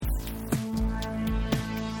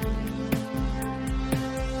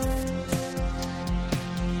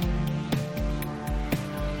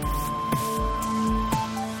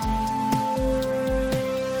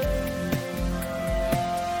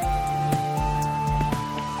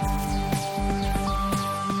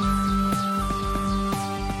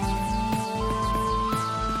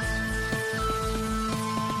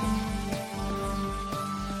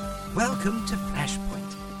Welcome to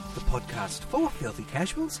Flashpoint, the podcast for filthy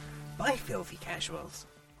casuals by filthy casuals.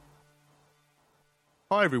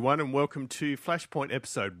 Hi everyone and welcome to Flashpoint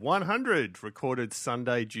episode 100, recorded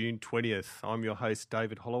Sunday, June 20th. I'm your host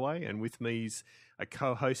David Holloway and with me's a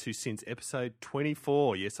co-host who since episode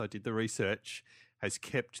 24, yes I did the research, has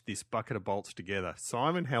kept this bucket of bolts together.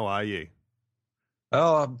 Simon, how are you?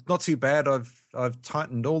 Oh, not too bad. I've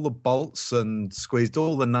tightened all the bolts and squeezed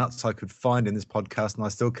all the nuts I could find in this podcast, and I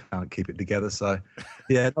still can't keep it together. So,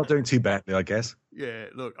 yeah, not doing too badly, I guess. Yeah,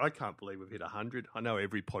 look, I can't believe we've hit 100. I know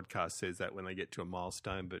every podcast says that when they get to a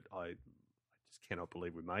milestone, but I just cannot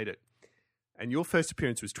believe we made it. And your first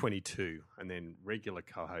appearance was 22, and then regular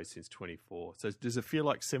co-host since 24. So does it feel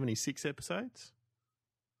like 76 episodes?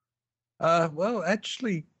 Well,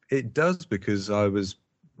 actually, it does, because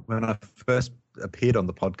when I first appeared on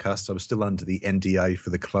the podcast, I was still under the NDA for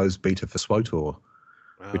the closed beta for SWOTOR,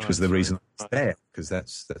 which was the reason I was there, because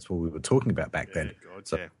that's what we were talking about back then. God,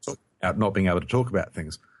 so, about not being able to talk about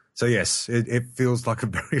things. So yes, it feels like a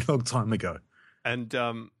very long time ago. And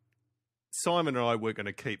Simon and I were going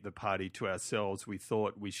to keep the party to ourselves. We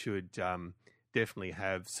thought we should definitely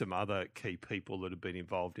have some other key people that have been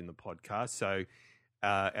involved in the podcast. So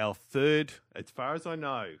our third, as far as I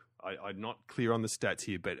know, I'm not clear on the stats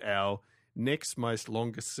here, but our next most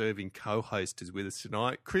longest serving co-host is with us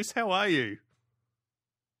tonight. Chris, how are you?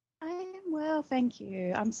 I am well, thank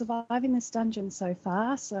you. I'm surviving this dungeon so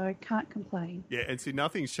far, so I can't complain. Yeah, and see,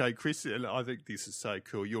 nothing's shade, Chris, and I think this is so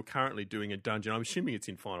cool. You're currently doing a dungeon. I'm assuming it's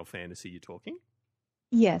in Final Fantasy you're talking?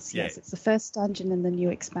 Yes, it's the first dungeon in the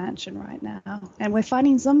new expansion right now. And we're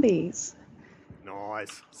fighting zombies.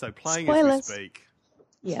 Nice. So playing Spoilers. as we speak.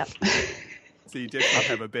 Yep. So you definitely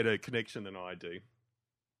have a better connection than I do.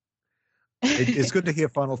 It's good to hear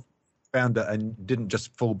Final found it and didn't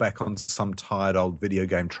just fall back on some tired old video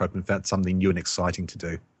game trope and found something new and exciting to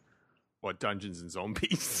do. What, Dungeons and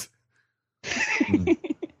Zombies?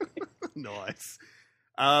 Nice.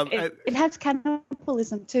 It has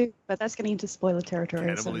cannibalism too, but that's getting into spoiler territory.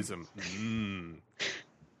 Cannibalism.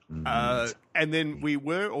 And then we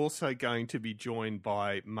were also going to be joined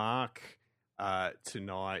by Mark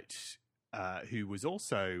tonight, who was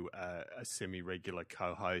also a semi-regular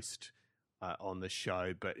co-host on the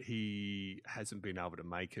show, but he hasn't been able to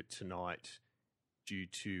make it tonight due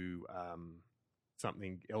to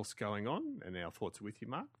something else going on. And our thoughts are with you,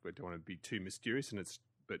 Mark. We don't want to be too mysterious,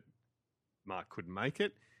 but Mark couldn't make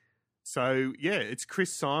it. So yeah, it's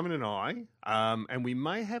Chris, Simon, and I, and we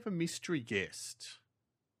may have a mystery guest.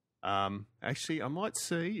 Actually, I might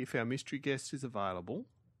see if our mystery guest is available.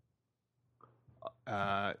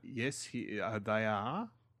 Yes, they are.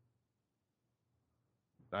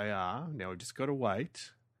 They are. Now we've just got to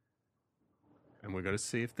wait, and we've got to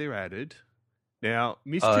see if they're added. Now,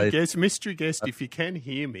 mystery guest, if you can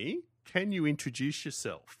hear me, can you introduce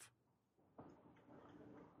yourself?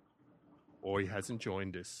 Or he hasn't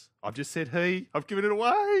joined us. I've just said he. I've given it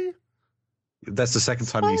away. That's the second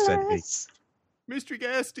time you said he. Mystery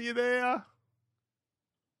guest, are you there?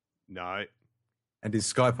 No. And his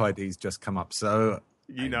Skype ID's just come up, so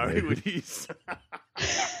you know who it is.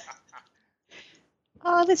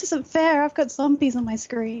 Oh, this isn't fair. I've got zombies on my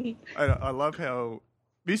screen. I love how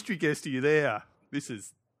mystery guest, are you there? This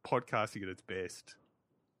is podcasting at its best.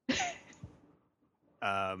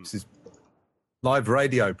 This is live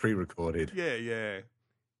radio pre-recorded. Yeah.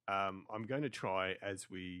 I'm going to try as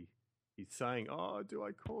he's saying, oh, do I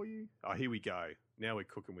call you? Oh, here we go. Now we're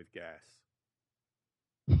cooking with gas.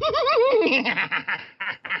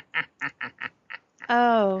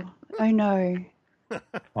 Oh no.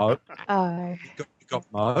 Oh. Oh. You got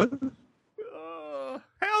Mo?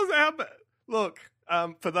 How's that? Look,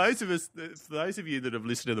 for those of you that have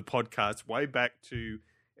listened to the podcast way back to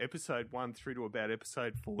episode 1 through to about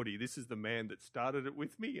episode 40, this is the man that started it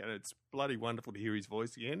with me, and it's bloody wonderful to hear his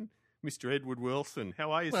voice again. Mr. Edward Wilson.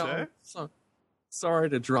 How are you, sir? Sorry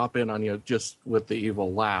to drop in on you just with the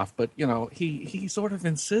evil laugh, but, he sort of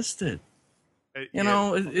insisted.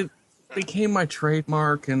 It became my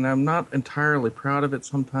trademark, and I'm not entirely proud of it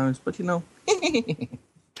sometimes, but, So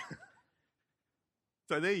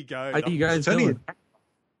there you go. How you guys doing?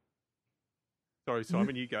 Sorry,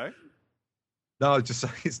 Simon, you go. No, just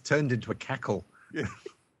it's turned into a cackle. Yeah,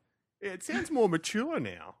 it sounds more mature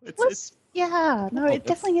now. It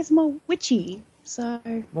definitely is more witchy. So.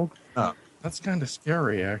 Well, that's kind of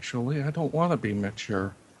scary, actually. I don't want to be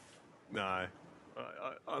mature. No,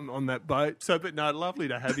 I'm on that boat. So, but no, lovely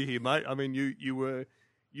to have you here, mate. I mean, you were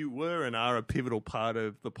and are a pivotal part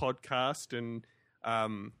of the podcast, and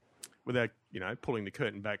without pulling the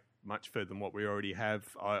curtain back much further than what we already have,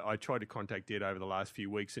 I tried to contact Ed over the last few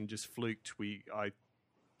weeks and just fluked. I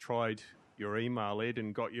tried your email, Ed,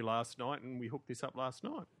 and got you last night, and we hooked this up last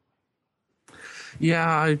night.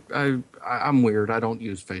 Yeah, I'm weird. I don't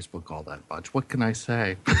use Facebook all that much. What can I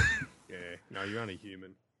say? Yeah, no, you're only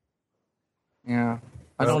human. Yeah,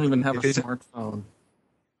 I don't even have a smartphone.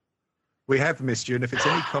 We have missed you, and if it's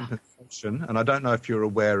any compensation, and I don't know if you're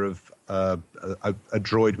aware of a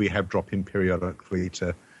droid we have drop in periodically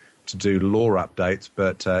to do lore updates,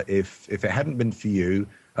 but if it hadn't been for you,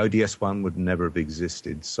 ODS1 would never have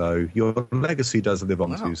existed. So your legacy does live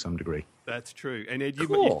on to some degree. That's true. And Ed, you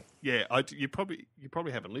probably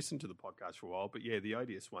haven't listened to the podcast for a while, but yeah, the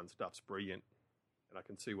ODS1 stuff's brilliant, and I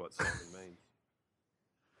can see what Simon means.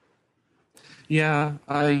 Yeah,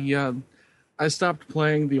 I stopped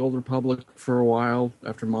playing the Old Republic for a while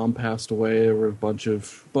after Mom passed away. There were a bunch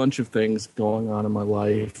of things going on in my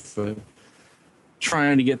life,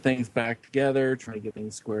 trying to get things back together, trying to get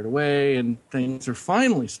things squared away, and things are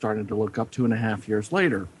finally starting to look up 2.5 years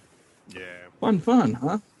later. Yeah. Fun,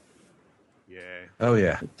 huh? Yeah. Oh,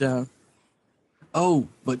 yeah.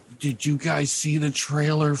 But did you guys see the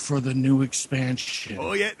trailer for the new expansion?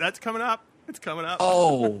 Oh, yeah, that's coming up. It's coming up.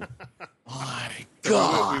 Oh, my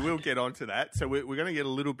God. We will get onto that. So we're going to get a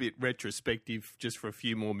little bit retrospective just for a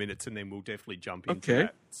few more minutes, and then we'll definitely jump into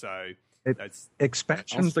that. So that's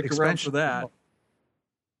expansion. I'll stick around for that.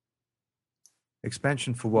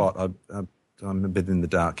 Expansion for what? I'm a bit in the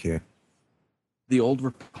dark here. The Old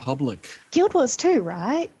Republic. Guild Wars 2,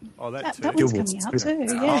 right? Oh, that one's coming out too.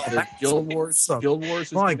 Yeah. Guild Wars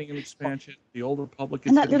is getting an expansion. The Old Republic is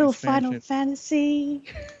and that getting little an expansion. Final Fantasy.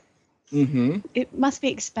 Mm-hmm. It must be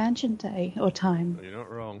expansion day or time. You're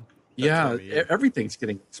not wrong. Everything's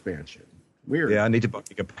getting expansion. Weird. Yeah, I need to buy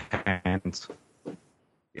bigger pants.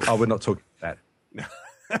 Oh, we're not talking about that.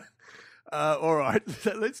 All right,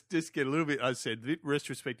 let's just get a little bit. I said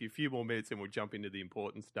retrospective, a few more minutes, and we'll jump into the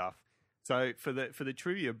important stuff. So for the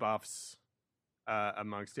trivia buffs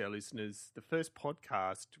amongst our listeners, the first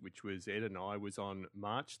podcast, which was Ed and I, was on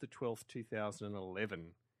March the 12th, 2011,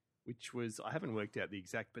 which was, I haven't worked out the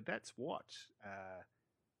exact, but that's what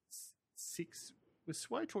was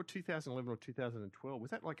SWTOR 2011 or 2012?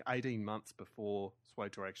 Was that like 18 months before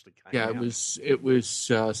SWTOR actually came out? Yeah, it was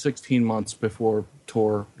 16 months before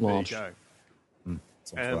Tor launched. There you go.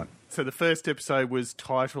 Right. So the first episode was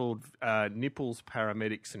titled Nipples,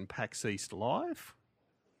 Paramedics, and PAX East Live.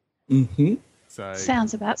 Mm-hmm. So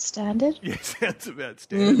sounds about standard. Yeah, sounds about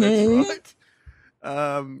standard. Mm-hmm. That's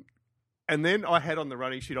right. And then I had on the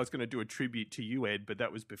running sheet, I was going to do a tribute to you, Ed, but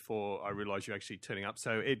that was before I realised you're actually turning up.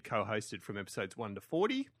 So Ed co-hosted from episodes 1 to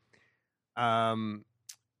 40.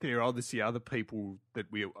 There are obviously other people that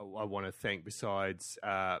I want to thank besides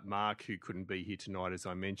Mark, who couldn't be here tonight, as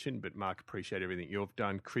I mentioned. But Mark, appreciate everything you've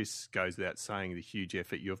done. Chris, goes without saying the huge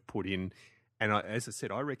effort you've put in. And as I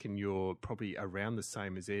said, I reckon you're probably around the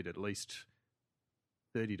same as Ed, at least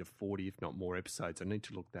 30 to 40, if not more episodes. I need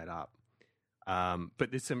to look that up. But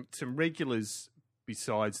there's some regulars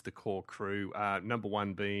besides the core crew. Number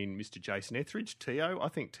one being Mr. Jason Etheridge, Tio. I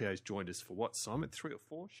think Tio's joined us for what, Simon, 3 or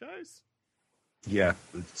 4 shows? Yeah,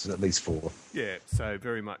 it's at least 4. Yeah, so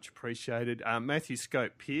very much appreciated. Matthew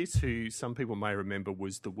Scope Pierce, who some people may remember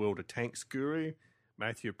was the World of Tanks guru.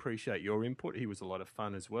 Matthew, appreciate your input. He was a lot of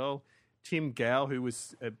fun as well. Tim Gow, who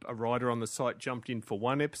was a writer on the site, jumped in for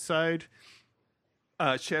 1 episode.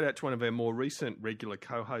 Shout out to one of our more recent regular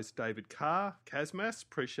co-hosts, David Carr, Kazmas.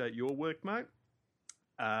 Appreciate your work, mate.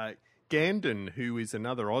 Gandon, who is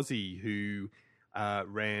another Aussie who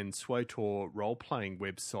ran SWTOR role-playing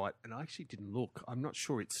website, and I actually didn't look. I'm not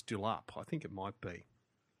sure it's still up. I think it might be.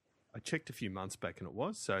 I checked a few months back and it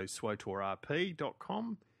was, so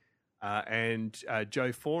SWTORRP.com. And Joe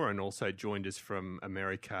Foran also joined us from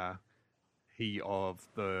America. He of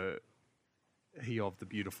the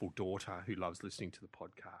beautiful daughter who loves listening to the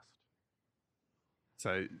podcast.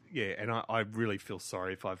 So, yeah, and I really feel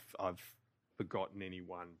sorry if I've forgotten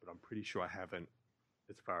anyone, but I'm pretty sure I haven't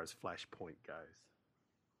as far as Flashpoint goes.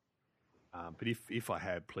 But if I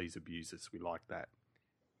have, please abuse us. We like that.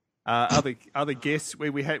 Other guests,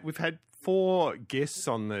 we've had 4 guests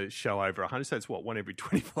on the show over 100, so it's one every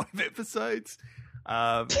 25 episodes.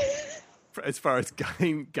 As far as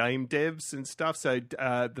game devs and stuff. So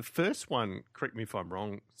the first one, correct me if I'm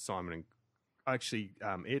wrong, Simon, and actually,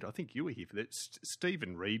 Ed, I think you were here for that.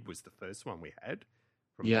 Stephen Reed was the first one we had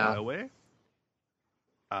from BioWare.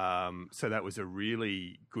 So that was a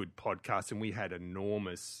really good podcast, and we had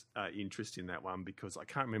enormous interest in that one because I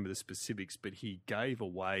can't remember the specifics, but he gave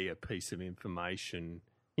away a piece of information.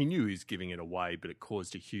 He knew he was giving it away, but it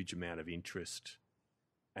caused a huge amount of interest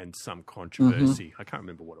and some controversy. I can't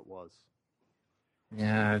remember what it was.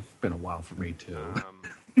 Yeah, it's been a while for me too.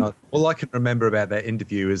 All I can remember about that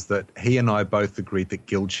interview is that he and I both agreed that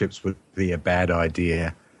guild ships would be a bad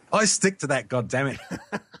idea. I stick to that, goddammit.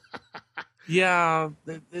 Yeah,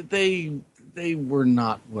 they were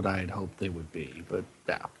not what I had hoped they would be, but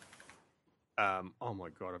yeah. Oh my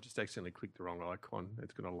God, I've just accidentally clicked the wrong icon.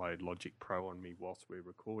 It's going to load Logic Pro on me whilst we're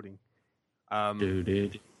recording. As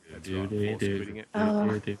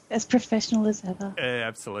professional as ever. Yeah,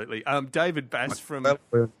 absolutely. David Bass from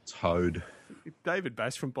Toad. David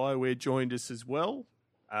Bass from BioWare joined us as well.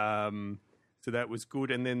 So that was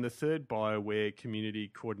good. And then the third BioWare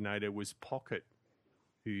community coordinator was Pocket,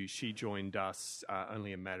 who she joined us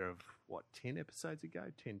only a matter of, 10 episodes ago?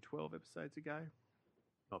 10, 12 episodes ago?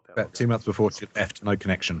 Not that About 2 months before she left, no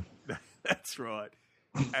connection. That's right.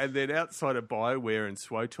 And then outside of BioWare and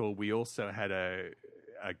SWTOR, we also had a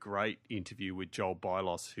great interview with Joel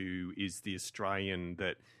Bylos, who is the Australian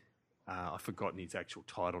that, I've forgotten his actual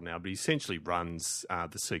title now, but he essentially runs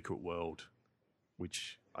The Secret World,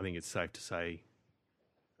 which I think it's safe to say,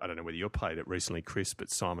 I don't know whether you played it recently, Chris, but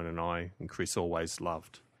Simon and I and Chris always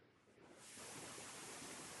loved.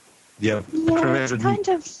 Yeah, it's kind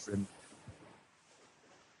of...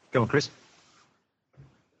 Go on, Chris.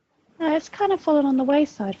 No, it's kind of fallen on the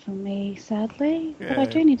wayside for me, sadly. Yeah. But I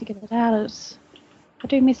do need to get it out. I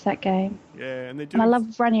do miss that game. Yeah, and I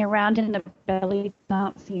love running around in a belly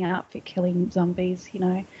dancing outfit, killing zombies,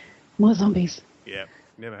 More zombies. Yeah,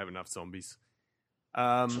 never have enough zombies.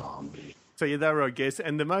 So yeah, they were our guests.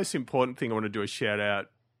 And the most important thing I want to do a shout out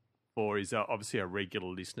for is obviously our regular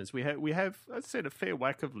listeners. We have, I said, a fair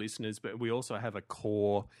whack of listeners, but we also have a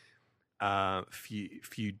core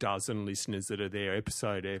few dozen listeners that are there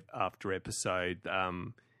episode after episode.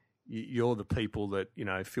 You're the people that,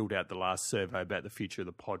 filled out the last survey about the future of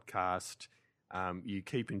the podcast. You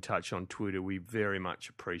keep in touch on Twitter. We very much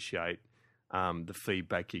appreciate the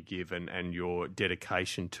feedback you give and your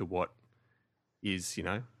dedication to what is,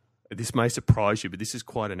 this may surprise you, but this is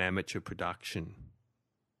quite an amateur production.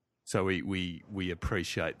 So we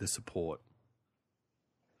appreciate the support.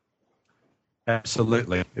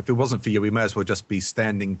 Absolutely. If it wasn't for you, we may as well just be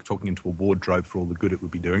standing talking into a wardrobe for all the good it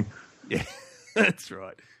would be doing. Yeah, that's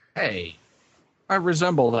right. Hey, I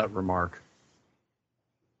resemble that remark.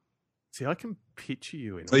 See, I can picture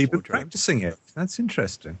you in so a you've been wardrobe. practicing it. That's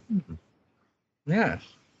interesting. Mm-hmm. Yes.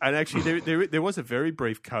 And actually, there was a very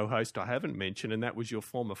brief co-host I haven't mentioned, and that was your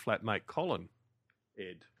former flatmate, Colin,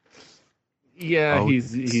 Ed. Yeah,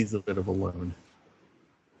 he's a bit of a loon.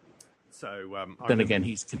 So then again,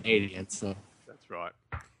 he's Canadian, so that's right.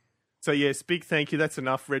 So yes, big thank you. That's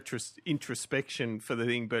enough introspection for the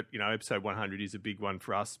thing, but episode 100 is a big one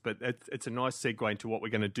for us. But it's a nice segue into what we're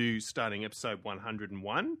going to do starting episode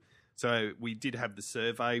 101. So we did have the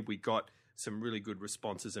survey. We got some really good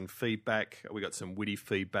responses and feedback. We got some witty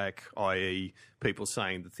feedback, i.e. people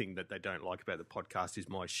saying the thing that they don't like about the podcast is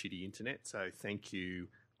my shitty internet. So thank you.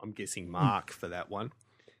 I'm guessing Mark for that one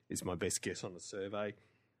is my best guess on the survey.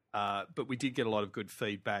 But we did get a lot of good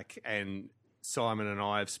feedback, and Simon and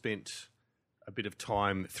I have spent a bit of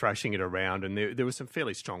time thrashing it around, and there were some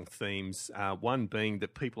fairly strong themes. One being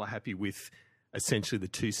that people are happy with essentially the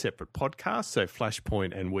two separate podcasts, so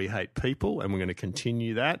Flashpoint and We Hate People, and we're going to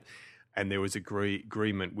continue that. And there was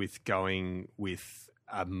agreement with going with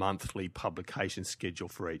a monthly publication schedule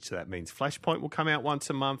for each. So that means Flashpoint will come out once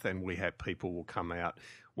a month, and We Hate People will come out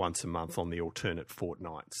once a month on the alternate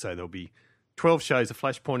fortnight. So there'll be 12 shows of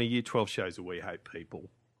Flashpoint a year, 12 shows of We Hate People.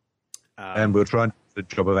 And we'll try and do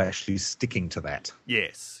the job of actually sticking to that.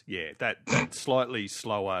 Yes, yeah. That slightly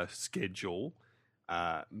slower schedule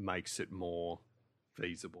makes it more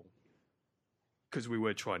feasible. Because we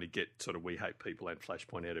were trying to get sort of We Hate People and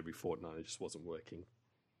Flashpoint out every fortnight. It just wasn't working.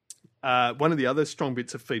 One of the other strong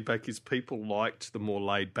bits of feedback is people liked the more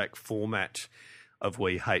laid-back format of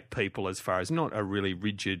We Hate People, as far as not a really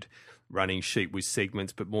rigid running sheet with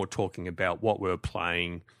segments, but more talking about what we're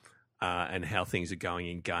playing and how things are going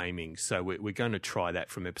in gaming. So we're going to try that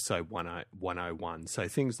from episode 101. So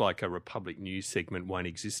things like a Republic News segment won't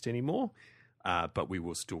exist anymore, but we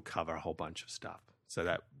will still cover a whole bunch of stuff. So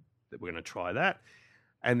that we're going to try that.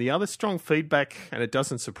 And the other strong feedback, and it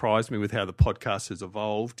doesn't surprise me with how the podcast has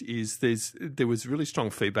evolved, is there was really strong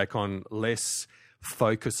feedback on less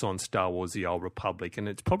focus on Star Wars: The Old Republic, and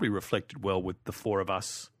it's probably reflected well with the four of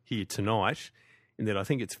us here tonight, in that I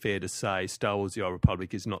think it's fair to say Star Wars: The Old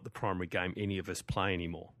Republic is not the primary game any of us play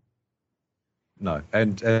anymore. No,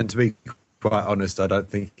 and to be quite honest, I don't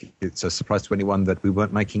think it's a surprise to anyone that we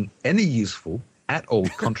weren't making any useful at all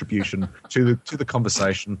contribution to the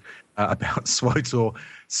conversation about SWTOR.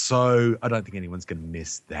 So I don't think anyone's going to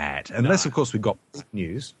miss that. Unless, of course, we've got big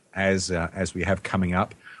news, as we have coming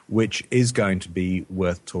up, which is going to be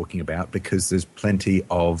worth talking about because there's plenty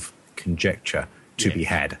of conjecture to be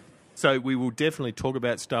had. So we will definitely talk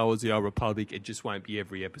about Star Wars: The Old Republic. It just won't be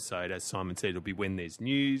every episode. As Simon said, it'll be when there's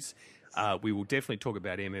news. We will definitely talk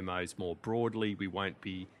about MMOs more broadly. We won't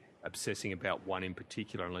be obsessing about one in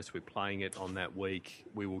particular unless we're playing it on that week.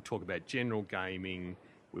 We will talk about general gaming.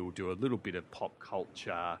 We will do a little bit of pop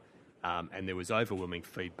culture. And there was overwhelming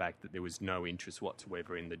feedback that there was no interest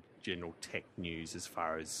whatsoever in the general tech news as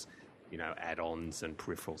far as, add-ons and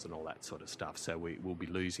peripherals and all that sort of stuff. So we will be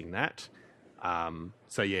losing that.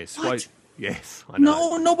 Yes, yes, I know.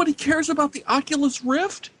 No, nobody cares about the Oculus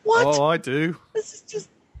Rift. What? Oh, I do. This is just.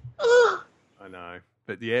 I know,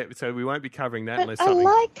 but yeah, so we won't be covering that unless I something.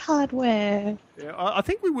 like hardware. Yeah, I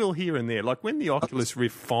think we will here and there. Like when the Oculus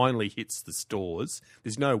Rift finally hits the stores,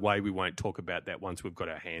 there's no way we won't talk about that once we've got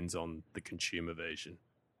our hands on the consumer version.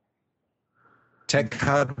 Tech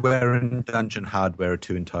hardware and dungeon hardware are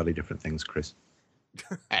two entirely different things, Chris.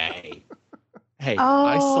 Hey,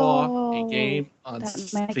 I saw a game on that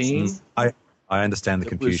Steam. makes- I understand the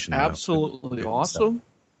confusion. It was absolutely awesome.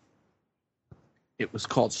 It was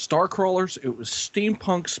called Starcrawlers. It was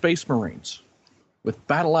steampunk space marines with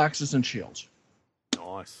battle axes and shields.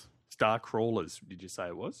 Nice. Star Crawlers, did you say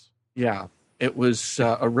it was? Yeah, it was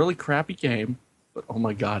a really crappy game, but oh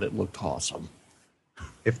my god, it looked awesome.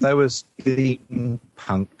 If they were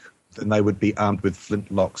steampunk, then they would be armed with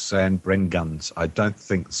flintlocks and Bren guns. I don't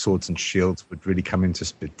think swords and shields would really come into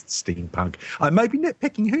steampunk. I may be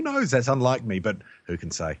nitpicking. Who knows? That's unlike me, but who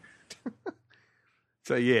can say?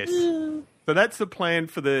 So, yes. So that's the plan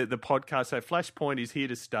for the podcast. So Flashpoint is here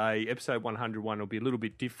to stay. Episode 101 will be a little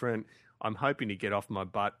bit different. I'm hoping to get off my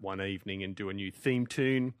butt one evening and do a new theme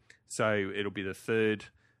tune. So it'll be the third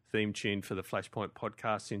theme tune for the Flashpoint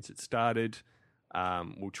podcast since it started.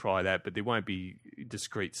 We'll try that, but there won't be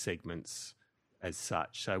discrete segments as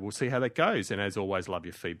such. So we'll see how that goes. And as always, love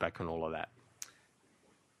your feedback on all of that.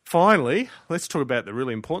 Finally, let's talk about the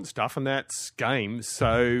really important stuff, and that's games.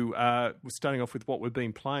 So we're starting off with what we've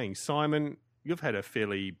been playing. Simon, you've had a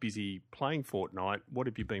fairly busy playing fortnight. What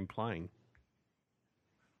have you been playing?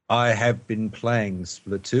 I have been playing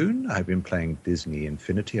Splatoon. I've been playing Disney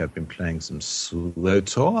Infinity. I've been playing some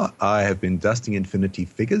SWTOR. I have been dusting Infinity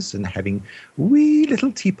figures and having wee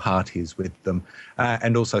little tea parties with them.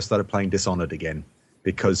 And also started playing Dishonored again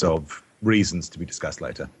because of reasons to be discussed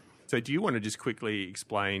later. So do you want to just quickly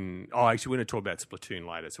explain... Oh, actually, we're going to talk about Splatoon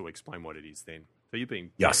later, so we'll explain what it is then. So you've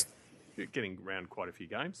been getting around quite a few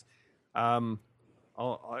games.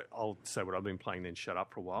 I'll say what I've been playing, then shut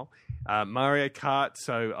up for a while. Mario Kart.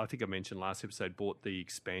 So I think I mentioned last episode, bought the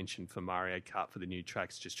expansion for Mario Kart for the new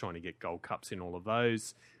tracks, just trying to get gold cups in all of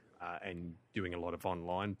those and doing a lot of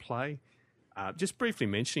online play. Just briefly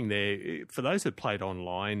mentioning there, for those that played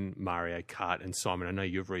online Mario Kart, and Simon, I know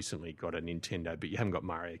you've recently got a Nintendo, but you haven't got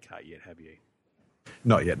Mario Kart yet, have you?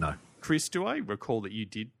 Not yet, no. Chris, do I recall that you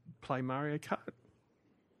did play Mario Kart?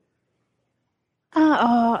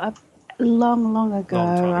 Long ago.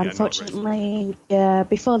 Long time, yeah, unfortunately,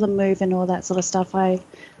 before the move and all that sort of stuff, I've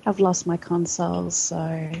lost my consoles, so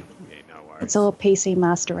Yeah, no worries. it's all PC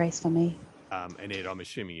Master Race for me. And Ed, I'm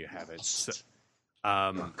assuming you have it. So,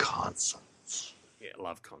 Consoles. yeah,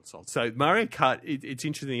 love consoles. So Mario Kart, it's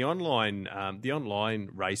interesting. The online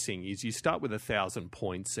racing is you start with 1,000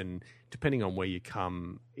 points, and depending on where you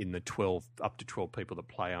come in the up to 12 people that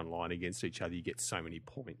play online against each other, you get so many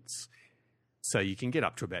points. So you can get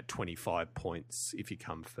up to about 25 points if you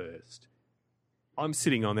come first. I'm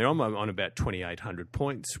sitting on there. I'm on about 2,800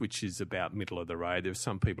 points, which is about middle of the road. There are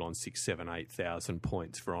some people on 6,000, 7,000, 8,000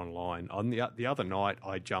 points for online. On the other night,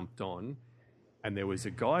 I jumped on, and there was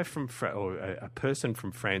a guy from a person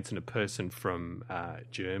from France and a person from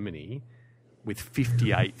Germany with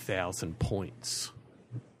 58,000 points.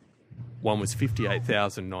 One was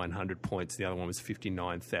 58,900 points. The other one was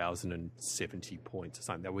 59,070 points or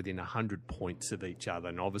something. They're within 100 points of each other.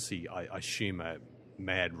 And obviously, I assume are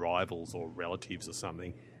mad rivals or relatives or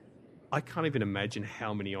something. I can't even imagine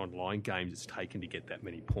how many online games it's taken to get that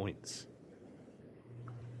many points.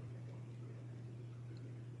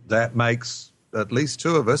 That makes at least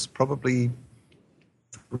two of us, probably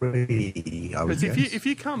three. Because if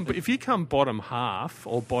you come bottom half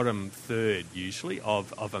or bottom third usually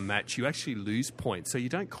of a match, you actually lose points. So you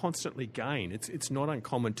don't constantly gain. It's not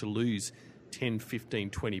uncommon to lose 10, 15,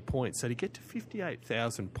 20 points. So to get to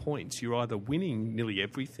 58,000 points, you're either winning nearly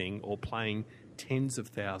everything or playing tens of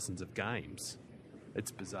thousands of games.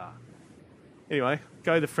 It's bizarre. Anyway,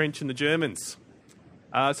 go the French and the Germans.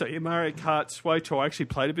 So Mario Kart SWTOR, I actually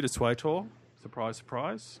played a bit of SWTOR. Surprise,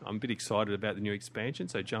 surprise. I'm a bit excited about the new expansion,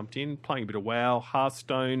 so jumped in, playing a bit of WoW.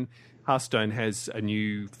 Hearthstone. Hearthstone has a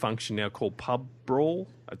new function now called Pub Brawl.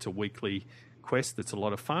 It's a weekly quest that's a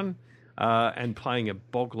lot of fun. And playing a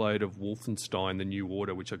bogload of Wolfenstein: The New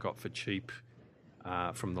Order, which I got for cheap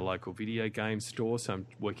from the local video game store. So I'm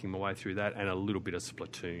working my way through that, and a little bit of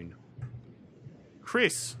Splatoon.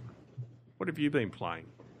 Chris, what have you been playing?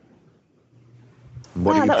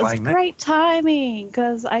 What are you that was playing now? great timing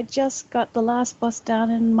because I just got the last boss down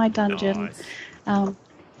in my dungeon. Nice.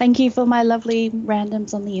 Thank you for my lovely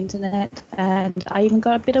randoms on the internet, and I even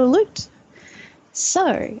got a bit of loot.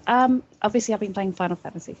 So, obviously, I've been playing Final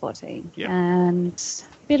Fantasy XIV and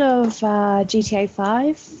a bit of GTA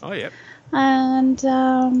 5. Oh, yeah. And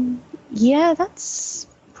yeah, that's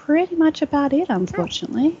pretty much about it,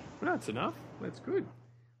 unfortunately. Well, that's enough. That's good.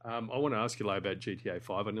 I want to ask you about GTA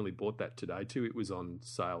 5. I nearly bought that today too. It was on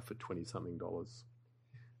sale for $20-something,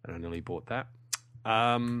 and I nearly bought that.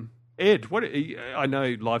 Ed, I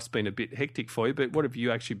know life's been a bit hectic for you, but what have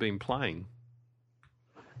you actually been playing?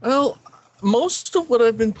 Well, most of what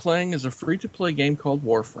I've been playing is a free-to-play game called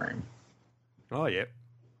Warframe. Oh, yeah.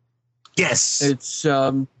 Yes. It's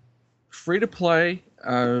free-to-play.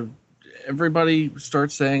 Everybody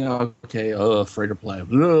starts saying, okay, free-to-play,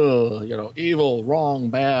 evil, wrong,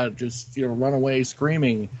 bad, just, run away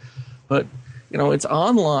screaming. But, it's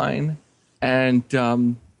online, and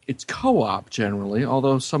it's co-op generally,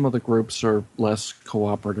 although some of the groups are less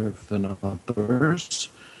cooperative than others.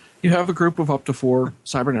 You have a group of up to 4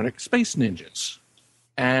 cybernetic space ninjas.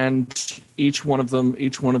 And each one of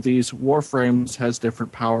these warframes has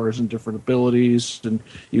different powers and different abilities, and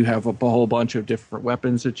you have a whole bunch of different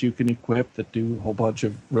weapons that you can equip that do a whole bunch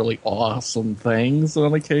of really awesome things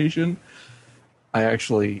on occasion. I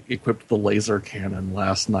actually equipped the laser cannon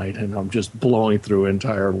last night, and I'm just blowing through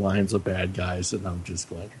entire lines of bad guys, and I'm just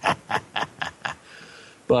going,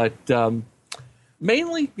 But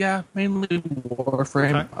mainly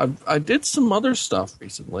Warframe. Okay. I did some other stuff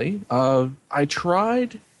recently. I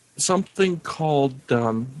tried something called,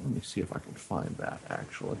 let me see if I can find that,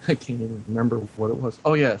 actually. I can't even remember what it was.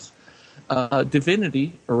 Oh, yes.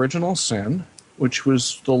 Divinity Original Sin, which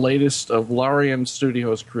was the latest of Larian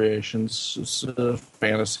Studios creations. It's a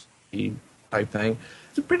fantasy type thing.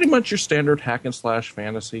 It's pretty much your standard hack and slash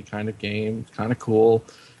fantasy kind of game. It's kind of cool.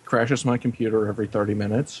 Crashes my computer every 30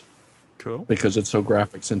 minutes. Cool. Because it's so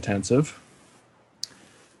graphics intensive.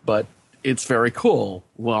 But it's very cool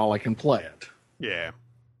while I can play it. Yeah.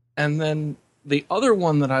 And then the other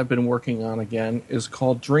one that I've been working on again is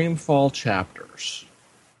called Dreamfall Chapters,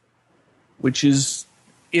 which is,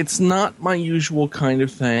 it's not my usual kind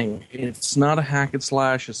of thing. It's not a hack and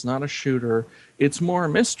slash. It's not a shooter. It's more a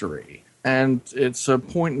mystery. And it's a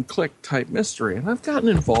point and click type mystery. And I've gotten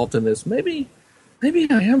involved in this. Maybe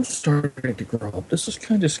I am starting to grow up. This is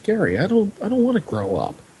kind of scary. I don't want to grow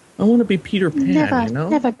up. I want to be Peter Pan,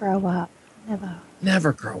 Never grow up.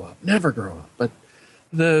 Never grow up. But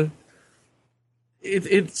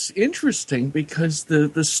it's interesting because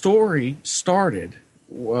the story started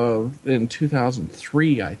in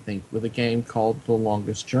 2003, I think, with a game called The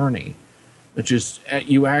Longest Journey, which is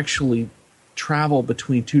you actually travel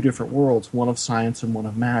between 2 different worlds, one of science and one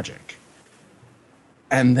of magic.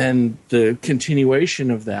 And then the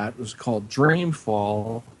continuation of that was called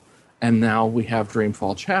Dreamfall, and now we have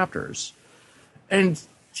Dreamfall Chapters. And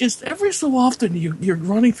just every so often you're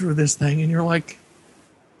running through this thing and you're like,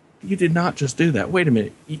 you did not just do that. Wait a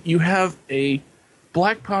minute. You have a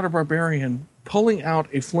black powder barbarian pulling out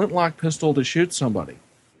a flintlock pistol to shoot somebody.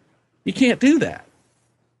 You can't do that.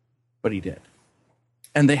 But he did.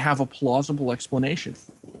 And they have a plausible explanation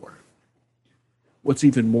for it. What's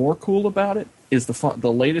even more cool about it is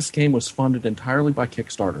the latest game was funded entirely by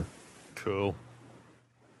Kickstarter. Cool.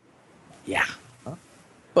 Yeah.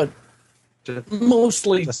 But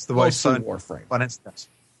mostly the way Sony Warframe. Financed that.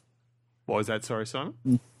 What was that? Sorry,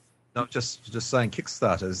 Simon? No, just saying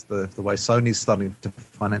Kickstarter is the way Sony's starting to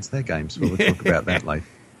finance their games. We'll talk about that later.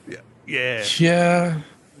 Yeah. Yeah.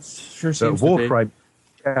 Sure So seems Warframe.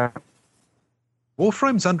 Yeah.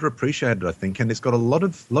 Warframe's underappreciated, I think, and it's got a lot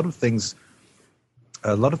of things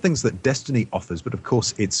that Destiny offers, but of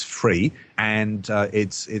course it's free and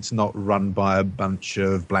it's not run by a bunch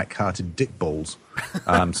of black-hearted dickballs.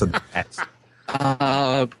 So that's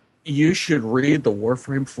you should read the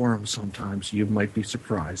Warframe forum sometimes. You might be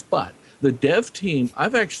surprised. But the dev team,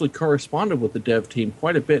 I've actually corresponded with the dev team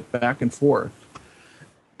quite a bit back and forth.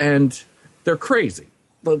 And they're crazy.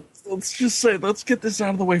 Let's just say, let's get this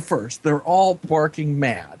out of the way first. They're all barking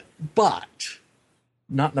mad, but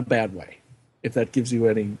not in a bad way. If that gives you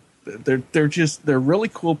any, they're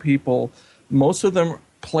really cool people. Most of them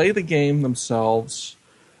play the game themselves.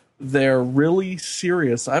 They're really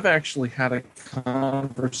serious. I've actually had a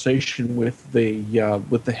conversation with the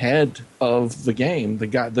head of the game, the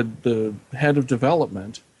guy, the head of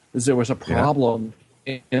development, is there was a problem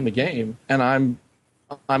in the game, and I'm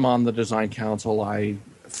on the design council. I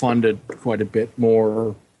funded quite a bit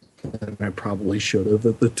more than I probably should have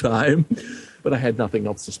at the time, but I had nothing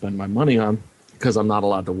else to spend my money on because I'm not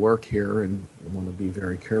allowed to work here, and I want to be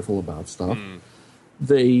very careful about stuff.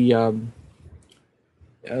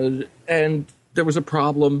 And there was a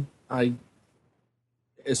problem.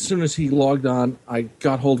 As soon as he logged on, I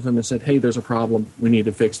got hold of him and said, "Hey, there's a problem. We need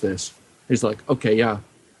to fix this." He's like, "Okay, yeah."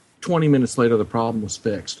 20 minutes later, the problem was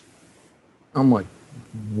fixed. I'm like,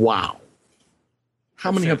 wow.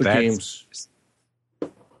 How many other games?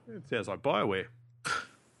 It sounds like BioWare.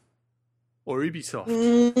 Or Ubisoft.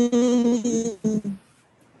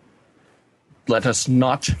 Let us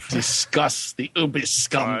not discuss the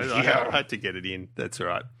Ubiscum here. I had to get it in. That's all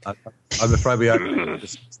right. I'm afraid we are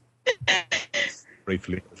just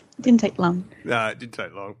briefly. Didn't take long. No, it didn't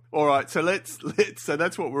take long. All right, so let's so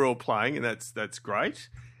that's what we're all playing, and that's great.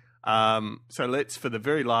 So let's, for the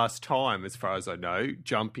very last time, as far as I know,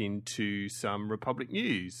 jump into some Republic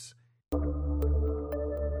news.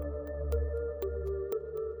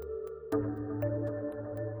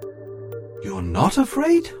 You're not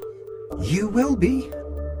afraid? You will be.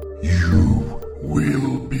 You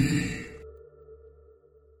will be.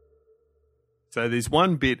 So there's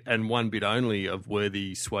one bit and one bit only of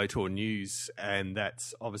worthy SWTOR news, and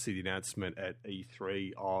that's obviously the announcement at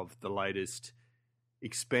E3 of the latest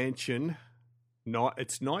expansion.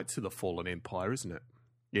 It's Knights of the Fallen Empire, isn't it?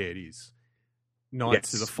 Yeah, it is.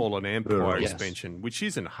 Knights of the Fallen Empire expansion, which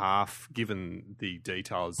isn't half, given the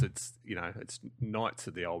details. It's Knights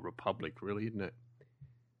of the Old Republic, really, isn't it?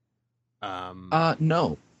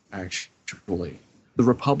 No, actually. The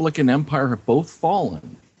Republic and Empire have both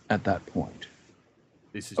fallen at that point.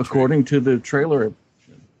 This is according to the trailer.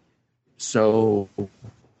 So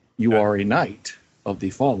you are a knight of the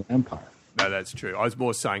Fallen Empire. No, that's true. I was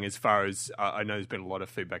more saying, as far as I know, there's been a lot of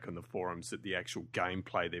feedback on the forums that the actual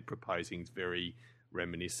gameplay they're proposing is very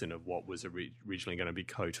reminiscent of what was originally going to be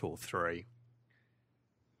KOTOR 3.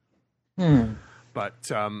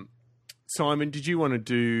 But Simon, did you want to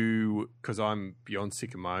do, because I'm beyond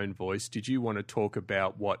sick of my own voice, did you want to talk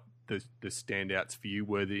about what the standouts for you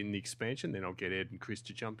were in the expansion? Then I'll get Ed and Chris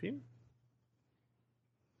to jump in.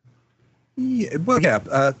 Yeah, well,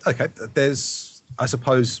 okay. I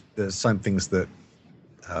suppose there's some things that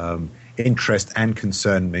interest and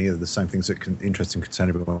concern me, are the same things that can interest and concern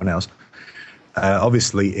everyone else.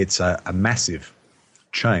 Obviously, it's a massive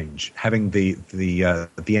change, having the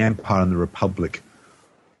Empire and the Republic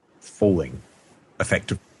falling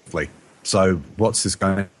effectively. So, what's this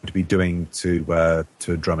going to be doing to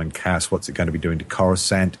Drumund Kaas? What's it going to be doing to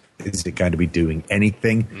Coruscant? Is it going to be doing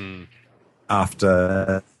anything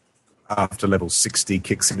after level 60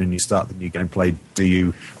 kicks in and you start the new gameplay? Do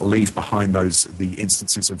you leave behind the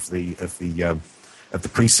instances of the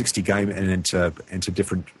pre-60 game and into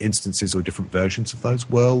different instances or different versions of those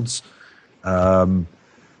worlds? I'm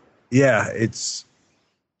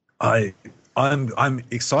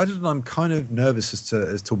excited and I'm kind of nervous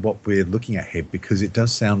as to what we're looking at here, because it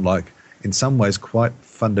does sound like, in some ways, quite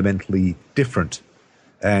fundamentally different.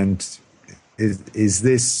 And is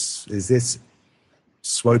this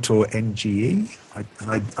SWTOR NGE?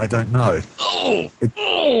 I don't know.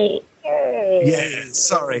 Yeah,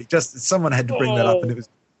 sorry. Just someone had to bring that up, and it was.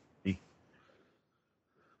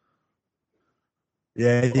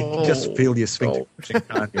 Yeah, you can just feel your sphincter,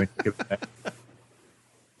 can't you?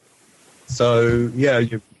 So yeah,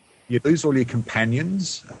 you lose all your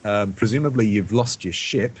companions. Presumably, you've lost your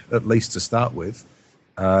ship, at least to start with.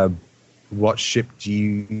 What ship do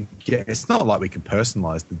you get? It's not like we can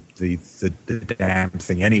personalise the damn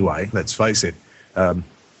thing anyway. Let's face it.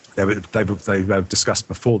 They've discussed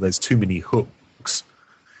before. There's too many hooks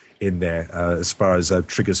in there as far as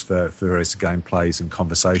triggers for various gameplays and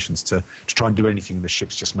conversations to try and do anything in the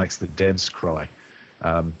ships just makes the devs cry.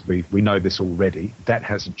 We know this already. That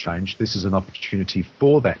hasn't changed. This is an opportunity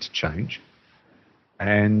for that to change.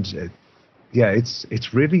 And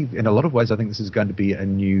it's really, in a lot of ways, I think this is going to be a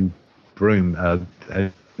new broom,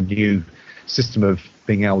 a new system of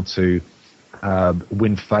being able to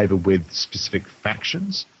win favour with specific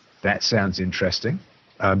factions. That sounds interesting.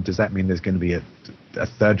 Does that mean there's going to be a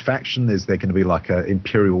third faction? Is there going to be like an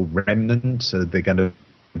Imperial Remnant? So they're going to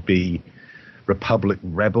be Republic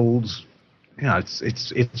rebels? You know,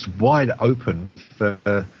 it's wide open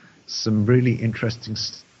for some really interesting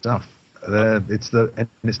stuff. It's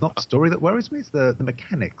not the story that worries me. It's the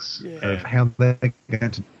mechanics of how they're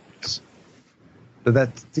going to.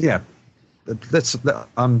 But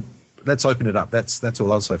let's open it up. That's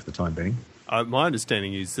all I'll say for the time being. My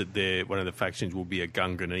understanding is that one of the factions will be a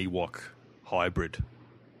Gungan Ewok hybrid.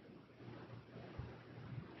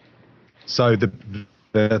 So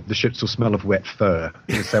the ships will smell of wet fur.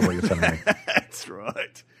 Is that what you're telling me? That's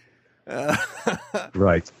right.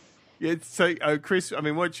 Right. Yeah. So, Chris, I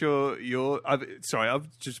mean, what's your?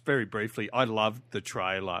 I've just very briefly. I loved the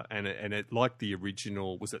trailer, and it like the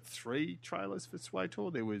original. Was it 3 trailers for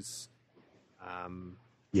SWTOR? There was.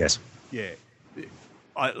 Yes. Yeah.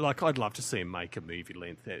 I'd love to see him make a movie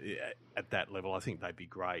length at that level. I think they'd be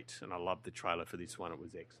great, and I loved the trailer for this one. It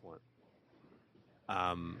was excellent.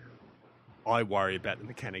 I worry about the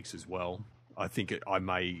mechanics as well. I think it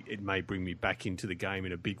may bring me back into the game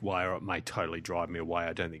in a big way, or it may totally drive me away.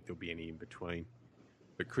 I don't think there'll be any in between.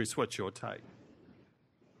 But Chris, what's your take?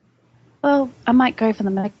 Well, I might go for the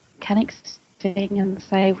mechanics thing and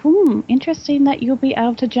say, interesting that you'll be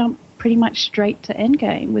able to jump pretty much straight to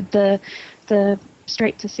endgame with the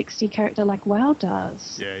straight to 60 character like WoW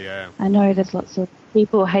does. Yeah. I know there's lots of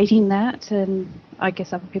people hating that, and I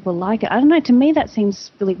guess other people like it. I don't know. To me, that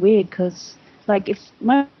seems really weird because, like, if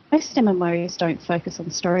most MMOs don't focus on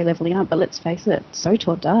story leveling up, but let's face it,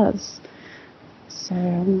 SWTOR does. So,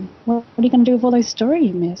 what are you going to do with all those story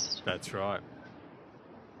you missed? That's right.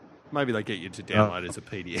 Maybe they get you to download as a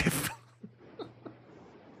PDF.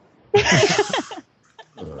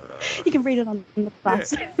 You can read it on the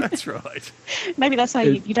bus. Yeah, that's right. Maybe that's how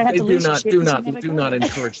you don't have to lose your shit. Do not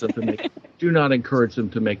encourage them to make. Do not encourage them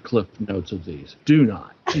to make cliff notes of these. Do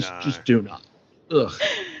not. Just do not. Ugh.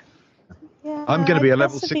 Yeah, I'm going to be a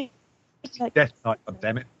level 6 Death Knight. God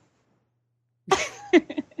damn it.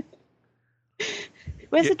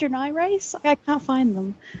 Where's the Draenei race? I can't find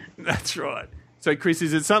them. That's right. So, Chris,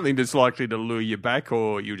 is it something that's likely to lure you back,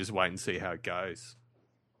 or you'll just wait and see how it goes?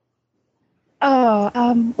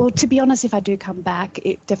 Oh, well, to be honest, if I do come back,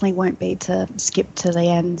 it definitely won't be to skip to the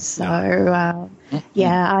end. So,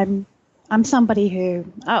 yeah, I'm somebody who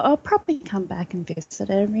I'll probably come back and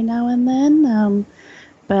visit every now and then.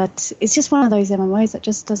 But it's just one of those MMOs that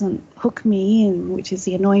just doesn't hook me in, which is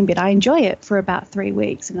the annoying bit. I enjoy it for about 3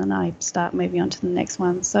 weeks, and then I start moving on to the next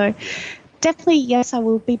one. So, definitely, yes, I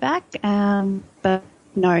will be back. But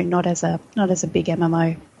no, not as a big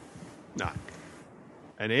MMO. No.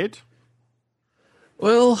 And Ed?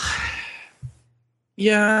 Well,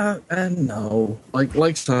 yeah and no.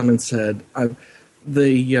 Like Simon said, I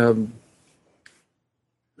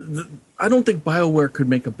don't think BioWare could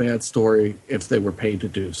make a bad story if they were paid to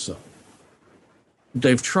do so.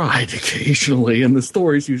 They've tried occasionally, and the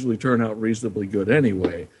stories usually turn out reasonably good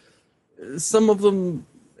anyway. Some of them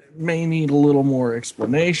may need a little more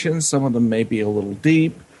explanation. Some of them may be a little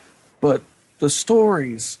deep, but the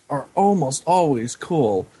stories are almost always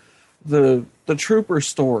cool. The Trooper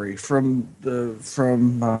story from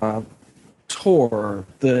Tor,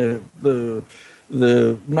 the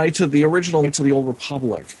Knights of the original Knights of the Old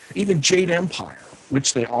Republic, even Jade Empire,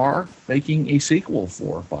 which they are making a sequel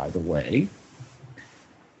for, by the way.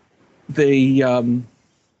 The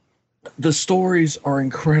stories are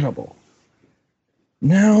incredible.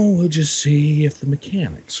 Now we'll just see if the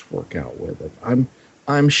mechanics work out with it.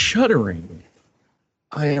 I'm shuddering.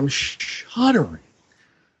 I am shuddering.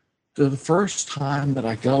 The first time that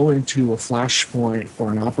I go into a flashpoint or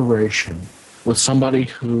an operation with somebody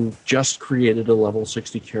who just created a level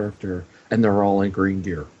 60 character and they're all in green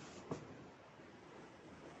gear.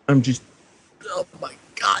 I'm just, oh my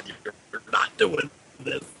God, you're not doing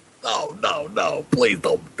this. No, please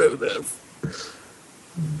don't do this.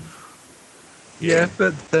 Yeah,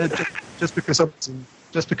 but just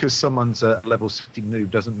because someone's a level 60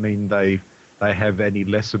 noob doesn't mean they have any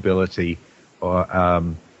less ability or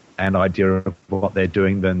an idea of what they're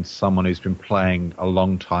doing than someone who's been playing a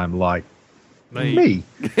long time like me.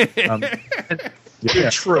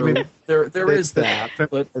 True. I mean, there is that.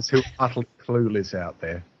 But who are utterly clueless out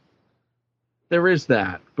there. There is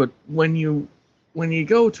that. But when you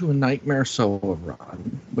go to a Nightmare solo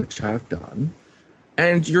run, which I've done,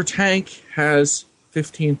 and your tank has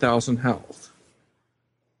 15,000 health,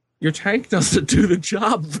 your tank doesn't do the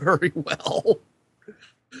job very well.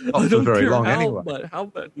 Not for very long anyway. But how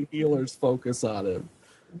many healers focus on it?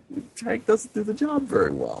 Tank doesn't do the job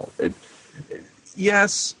very well.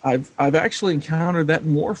 Yes, I've actually encountered that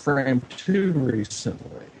in Warframe 2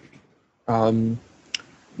 recently.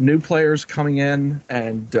 New players coming in,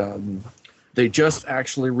 and they just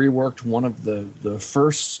actually reworked one of the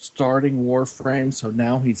first starting Warframe, so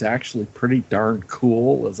now he's actually pretty darn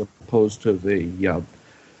cool as opposed to the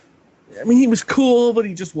I mean, he was cool, but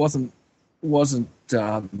he just wasn't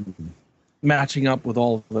matching up with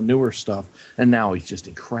all the newer stuff. And now he's just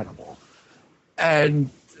incredible. And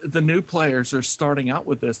the new players are starting out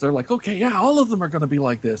with this. They're like, okay, yeah, all of them are going to be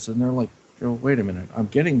like this. And they're like, wait a minute, I'm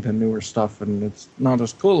getting the newer stuff, and it's not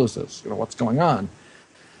as cool as this. What's going on?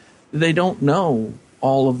 They don't know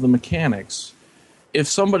all of the mechanics. If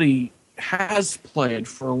somebody has played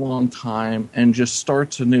for a long time and just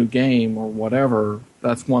starts a new game or whatever,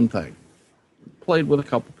 that's one thing. Played with a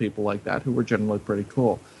couple people like that who were generally pretty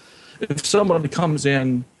cool. If somebody comes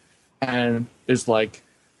in and is like,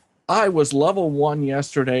 I was level 1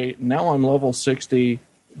 yesterday, now I'm level 60,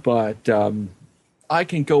 but I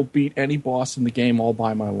can go beat any boss in the game all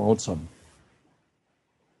by my lonesome,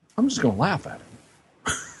 I'm just going to laugh at him.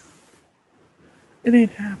 It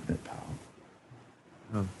ain't happening, pal.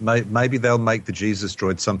 Maybe they'll make the Jesus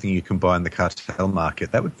droid something you can buy in the cartel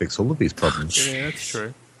market. That would fix all of these problems. Yeah, that's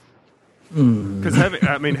true. Because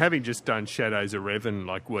having just done Shadows of Revan,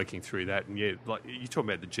 like working through that, and yeah, like you're talking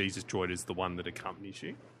about the Jesus droid is the one that accompanies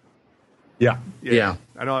you. Yeah.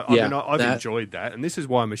 And I've enjoyed that, and this is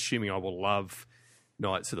why I'm assuming I will love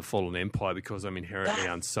Knights of the Fallen Empire, because I'm inherently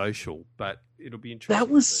unsocial. But it'll be interesting.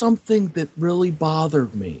 That was something that really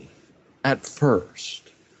bothered me at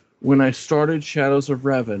first when I started Shadows of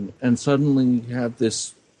Revan, and suddenly you have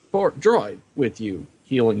this droid with you,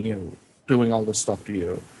 healing you, doing all this stuff to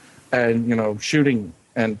you, and shooting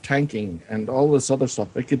and tanking and all this other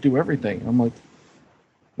stuff. It could do everything. I'm like,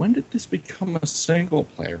 when did this become a single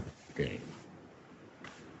player game?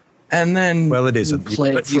 And then it isn't.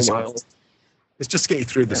 Play it for a while. It's just to get you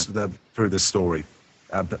through through the story.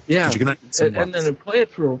 And then you play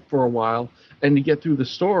it for a while, and you get through the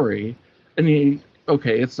story, and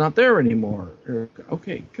it's not there anymore.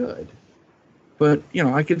 Okay, good. But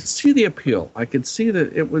I could see the appeal. I could see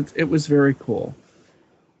that it was very cool.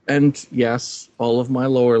 And yes, all of my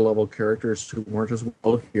lower level characters who weren't as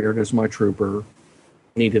well geared as my trooper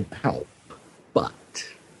needed help, but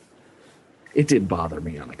it did bother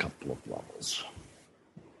me on a couple of levels.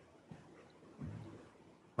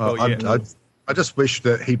 I just wish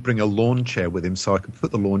that he'd bring a lawn chair with him so I could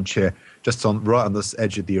put the lawn chair just right on this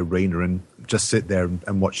edge of the arena and just sit there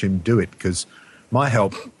and watch him do it, because my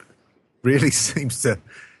help really seems to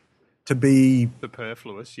be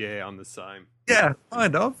superfluous. Yeah, I'm the same. Yeah,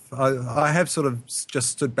 kind of. I have sort of just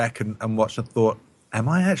stood back and watched and thought, am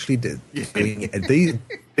I actually doing it?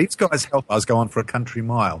 These guys help us go on for a country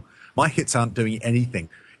mile. My hits aren't doing anything.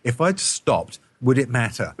 If I just stopped, would it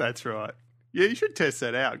matter? That's right. Yeah, you should test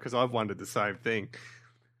that out, because I've wondered the same thing.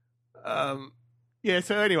 So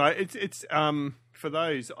anyway, it's for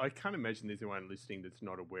those, I can't imagine there's anyone listening that's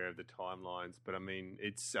not aware of the timelines, but I mean,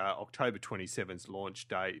 it's October 27th launch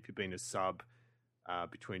date. If you've been a sub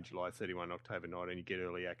between July 31 and October 19, you get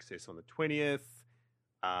early access on the 20th.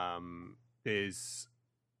 There's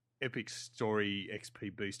Epic Story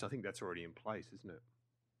XP Boost. I think that's already in place, isn't it?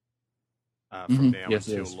 From now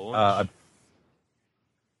until launch.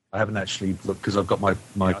 I haven't actually looked, because I've got my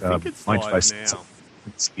I think it's live now.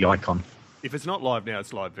 It's the icon. If it's not live now,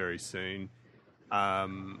 it's live very soon.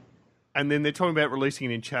 And then they're talking about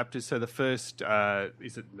releasing it in chapters. So the first, the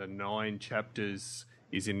 9 chapters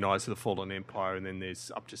is in Knights of the Fallen Empire, and then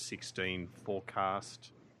there's up to 16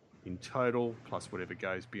 forecast in total, plus whatever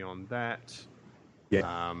goes beyond that.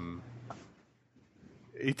 Yeah.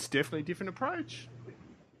 It's definitely a different approach.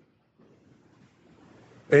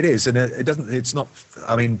 It is, and it doesn't. It's not.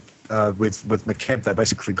 I mean, with McKeb, they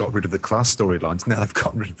basically got rid of the class storylines. Now they've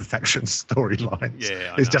gotten rid of the faction storylines.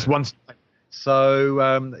 Yeah, it's just one.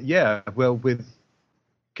 So with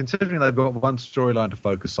considering they've got one storyline to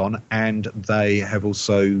focus on, and they have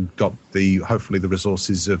also got hopefully the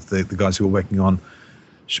resources of the guys who were working on.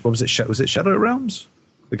 What was it? Was it Shadow Realms?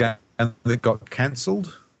 The game that got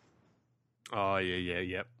cancelled. Oh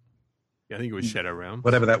yeah. I think it was Shadow Realms.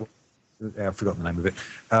 Whatever that was. I've forgotten the name of it.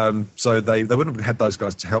 So they wouldn't have had those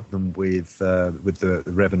guys to help them with the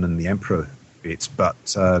Revan and the Emperor bits, but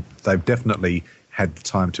they've definitely had the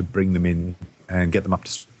time to bring them in and get them up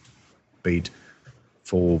to speed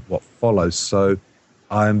for what follows. So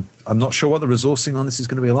I'm not sure what the resourcing on this is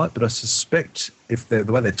going to be like, but I suspect if the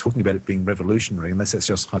way they're talking about it being revolutionary, unless it's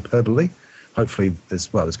just hyperbole, hopefully there's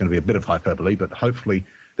going to be a bit of hyperbole, but hopefully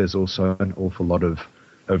there's also an awful lot of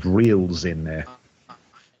reels in there.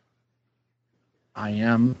 I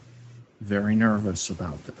am very nervous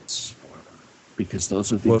about this, because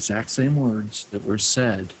those are the exact same words that were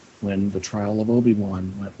said when the Trial of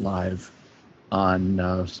Obi-Wan went live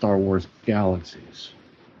on Star Wars Galaxies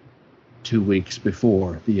 2 weeks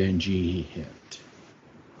before the NGE hit.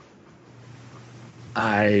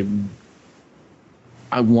 I'm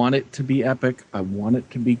I want it to be epic. I want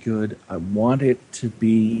it to be good. I want it to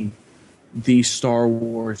be the Star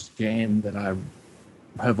Wars game that I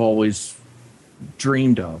have always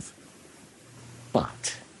dreamed of.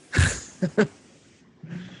 But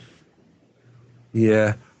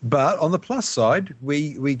yeah, but on the plus side,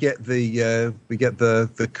 we get the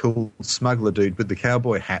cool smuggler dude with the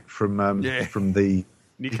cowboy hat from the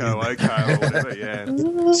Nico Oko or whatever.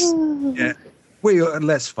 Yeah.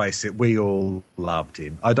 Let's face it, we all loved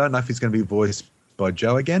him. I don't know if he's going to be voiced by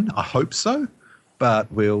Joe again. I hope so,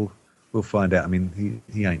 but we'll find out. I mean,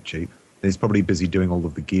 he ain't cheap. He's probably busy doing all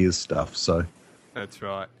of the Gears stuff. So that's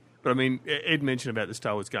right. But I mean, Ed mentioned about the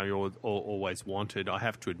Star Wars game you always wanted. I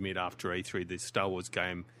have to admit, after E3, the Star Wars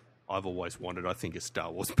game I've always wanted, I think, is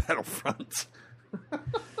Star Wars Battlefront.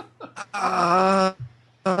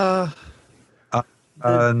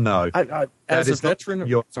 No. As a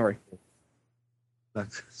veteran, sorry.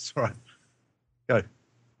 That's right. Go.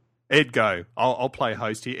 Ed, go. I'll play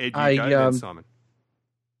host here. Ed, you go, then Simon.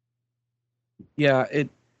 Yeah,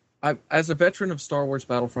 as a veteran of Star Wars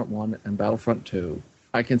Battlefront 1 and Battlefront 2,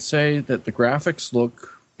 I can say that the graphics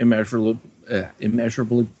look immeasurably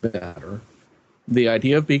better. The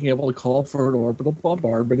idea of being able to call for an orbital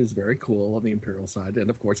bombardment is very cool on the Imperial side. And,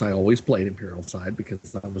 of course, I always played Imperial side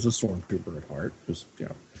because I was a stormtrooper at heart.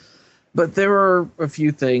 But there are a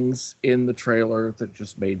few things in the trailer that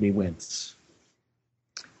just made me wince.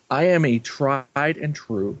 I am a tried and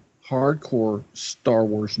true hardcore Star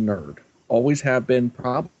Wars nerd. Always have been,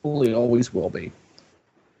 probably always will be.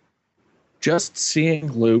 Just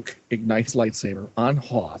seeing Luke ignite his lightsaber on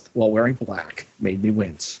Hoth while wearing black made me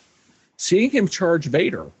wince. Seeing him charge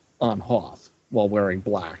Vader on Hoth while wearing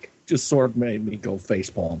black just sort of made me go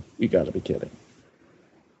facepalm. You gotta be kidding.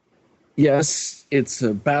 Yes, it's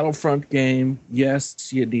a Battlefront game.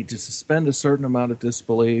 Yes, you need to suspend a certain amount of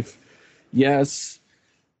disbelief. Yes,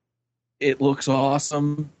 it looks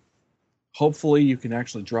awesome. Hopefully you can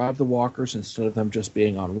actually drive the walkers instead of them just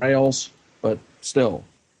being on rails, but still.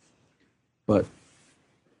 But,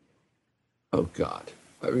 oh God.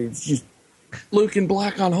 I mean, it's just Luke in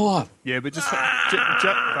black on Hoth. Yeah, but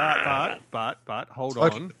but hold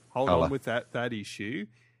on with that issue.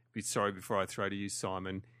 Sorry, before I throw to you,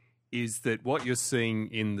 Simon, is that what you're seeing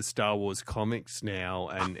in the Star Wars comics now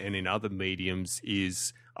and in other mediums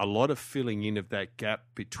is a lot of filling in of that gap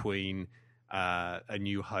between A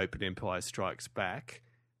New Hope and Empire Strikes Back,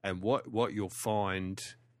 and what you'll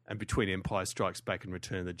find, and between Empire Strikes Back and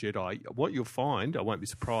Return of the Jedi, what you'll find, I won't be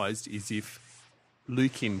surprised, is if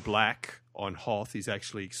Luke in black on Hoth is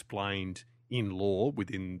actually explained in lore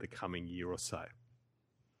within the coming year or so.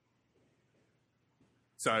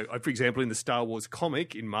 So, for example, in the Star Wars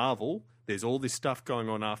comic in Marvel, there's all this stuff going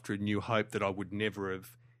on after A New Hope that I would never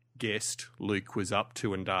have guessed Luke was up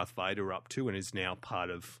to and Darth Vader up to, and is now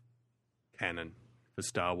part of canon for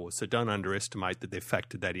Star Wars. So don't underestimate that they've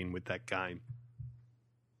factored that in with that game.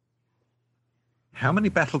 How many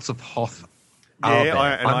battles of Hoth are there?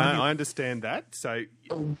 I understand that. So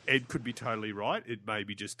Ed could be totally right. It may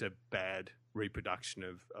be just a bad reproduction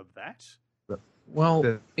of that.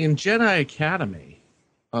 Well, in Jedi Academy,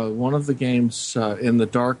 one of the games in the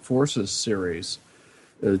Dark Forces series,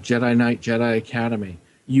 Jedi Knight, Jedi Academy,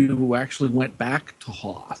 you actually went back to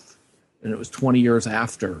Hoth, and it was 20 years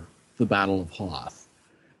after the Battle of Hoth.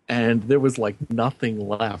 And there was like nothing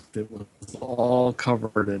left. It was all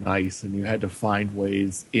covered in ice, and you had to find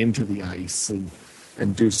ways into the ice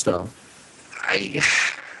and do stuff.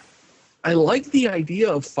 I like the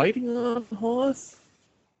idea of fighting on Hoth.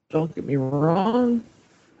 Don't get me wrong.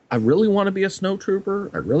 I really want to be a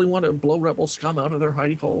snowtrooper. I really want to blow rebel scum out of their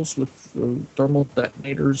hidey holes with thermal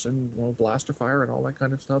detonators and blaster fire and all that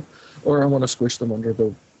kind of stuff. Or I want to squish them under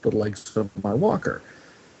the legs of my walker.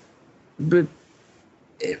 But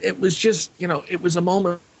it was just, it was a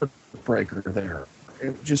moment breaker there.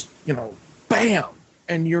 It just, bam!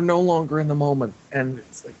 And you're no longer in the moment. And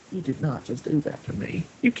it's like, you did not just do that to me.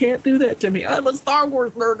 You can't do that to me. I'm a Star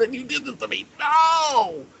Wars nerd and you did this to me.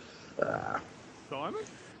 No! Simon?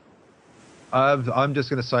 I'm just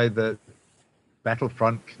going to say that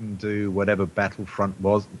Battlefront can do whatever Battlefront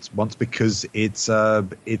wants because it's a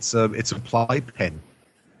playpen.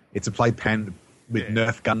 It's a playpen with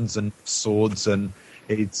Nerf guns and swords, and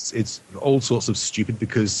it's all sorts of stupid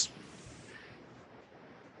because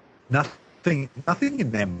nothing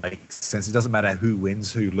in there makes sense. It doesn't matter who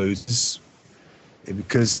wins, who loses,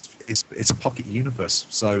 because it's a pocket universe.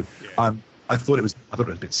 So I thought it was a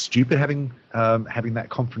bit stupid having that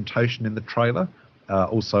confrontation in the trailer.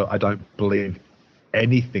 Also, I don't believe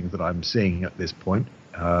anything that I'm seeing at this point.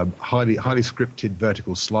 Highly scripted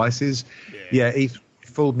vertical slices. Yeah,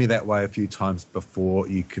 fooled me that way a few times before.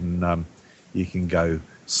 You can go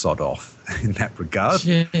sod off in that regard.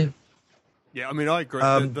 Yeah, I mean, I agree.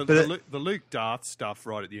 The Luke Darth stuff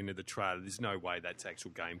right at the end of the trailer, there's no way that's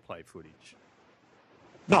actual gameplay footage.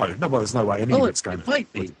 No, there's no way any of it's going to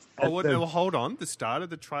be. Well, hold on. The start of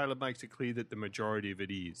the trailer makes it clear that the majority of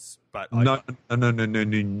it is. But No.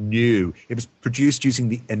 It was produced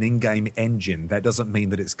using an in-game engine. That doesn't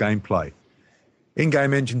mean that it's gameplay.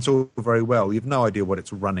 In-game engine's all very well. You have no idea what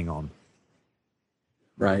it's running on.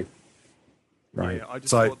 Right. Yeah, I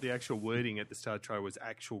just thought the actual wording at the start of the trailer was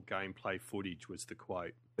actual gameplay footage was the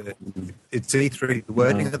quote. It's E3. The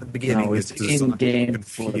wording at the beginning is in-game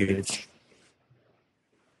footage.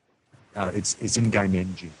 It's in-game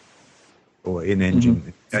engine or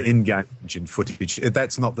in-engine, in-game engine footage.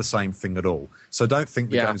 That's not the same thing at all. So don't think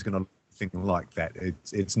the game's going to think like that.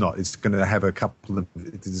 It's not. It's going to have there's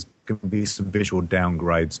going to be some visual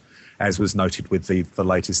downgrades, as was noted with the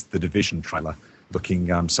latest The Division trailer,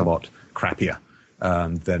 looking somewhat crappier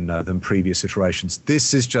than previous iterations.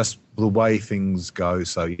 This is just the way things go,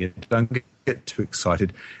 so you don't get too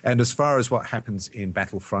excited. And as far as what happens in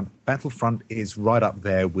Battlefront is right up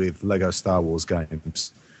there with Lego Star Wars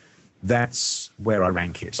games. That's where I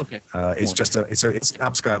rank it. Okay. It's an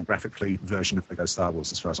upscale graphically version of Lego Star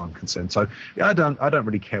Wars, as far as I'm concerned. So yeah, I don't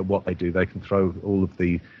really care what they do. They can throw all of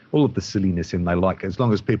the silliness in they like, as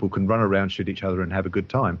long as people can run around, shoot each other, and have a good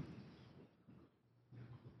time.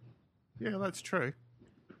 Yeah, that's true.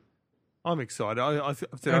 I'm excited.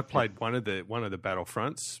 I played one of the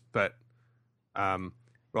Battlefronts, but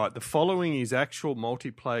right. The following is actual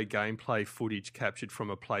multiplayer gameplay footage captured from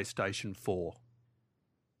a PlayStation 4.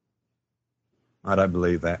 I don't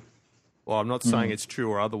believe that. Well, I'm not saying it's true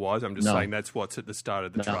or otherwise. I'm just saying that's what's at the start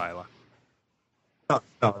of the trailer. No.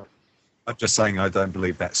 I'm just saying I don't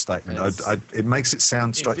believe that statement. It makes it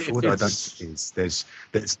sound straightforward. I don't think it is.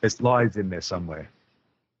 There's lies in there somewhere.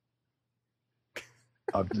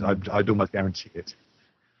 I'd almost guarantee it.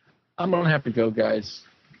 I'm going to have to go, guys.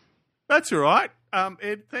 That's all right.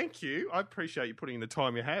 Ed, thank you. I appreciate you putting in the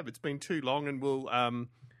time you have. It's been too long, and we'll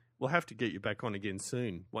have to get you back on again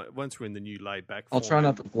soon. Once we're in the new laid-back format. I'll try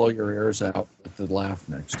not to blow your ears out with the laugh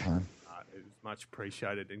next time. It was much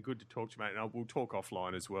appreciated, and good to talk to you, mate. And we'll talk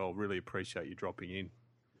offline as well. Really appreciate you dropping in.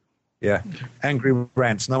 Yeah. Angry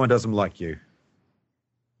rants. No one does them like you.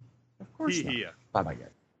 Of course Here. Bye-bye, guys.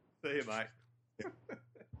 See you, mate.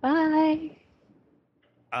 Bye.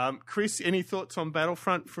 Chris, any thoughts on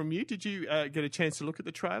Battlefront from you? Did you get a chance to look at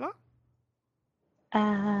the trailer?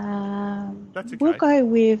 That's okay. We'll go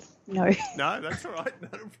with no. No, that's all right.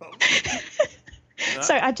 Not a problem. No.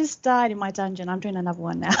 So I just died in my dungeon. I'm doing another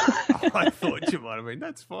one now. I thought you might have been.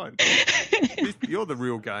 That's fine. You're the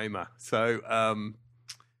real gamer. So,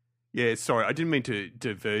 yeah, sorry. I didn't mean to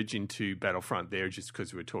diverge into Battlefront there just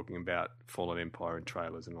because we were talking about Fallen Empire and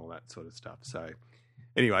trailers and all that sort of stuff. So,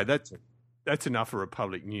 anyway, that's enough for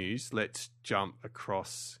Republic news. Let's jump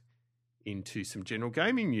across into some general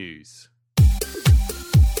gaming news.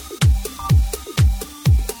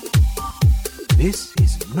 This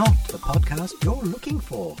is not the podcast you're looking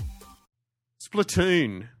for.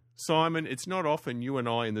 Splatoon. Simon, it's not often you and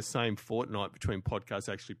I in the same fortnight between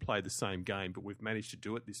podcasts actually play the same game, but we've managed to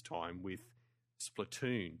do it this time with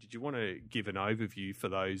Splatoon. Did you want to give an overview for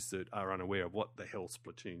those that are unaware of what the hell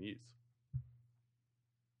Splatoon is?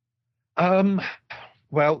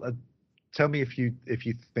 Well, tell me if you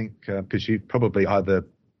think, because you probably either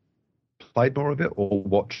played more of it or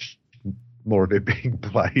watched more of it being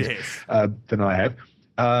played than I have.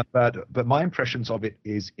 But my impressions of it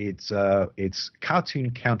is it's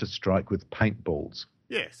cartoon Counter-Strike with paintballs.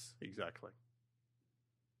 Yes, exactly.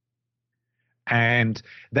 And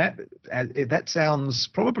that sounds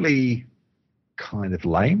probably kind of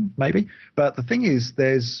lame, maybe. But the thing is,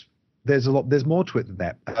 there's more to it than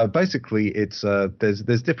that. Basically, it's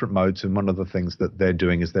there's different modes, and one of the things that they're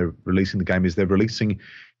doing is they're releasing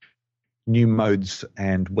new modes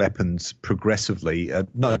and weapons progressively at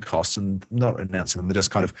no cost and not announcing them. They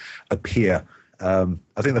just kind of appear. I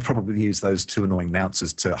think they probably use those two annoying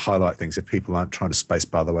announcers to highlight things if people aren't trying to space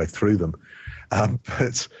bar their way through them.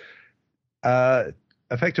 But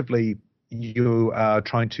effectively, you are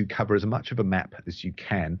trying to cover as much of a map as you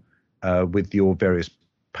can with your various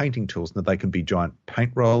painting tools. Now, they can be giant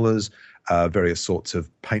paint rollers, various sorts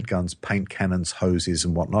of paint guns, paint cannons, hoses,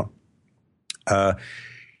 and whatnot.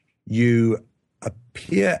 You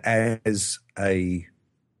appear as a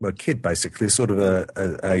kid, basically, sort of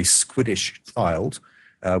a squiddish child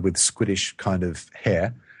with squiddish kind of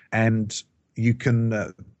hair. And you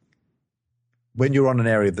can, when you're on an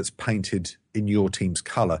area that's painted in your team's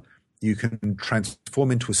colour, you can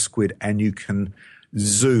transform into a squid and you can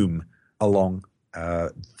zoom along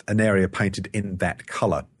an area painted in that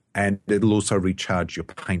colour, and it'll also recharge your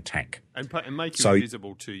paint tank. And make you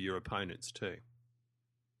invisible to your opponents too.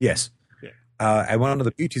 Yes. Yeah. And one of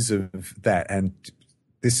the beauties of that, and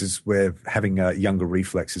this is where having younger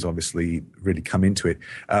reflexes obviously really come into it,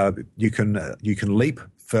 you can leap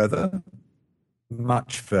further,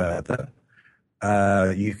 much further.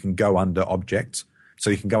 You can go under objects, so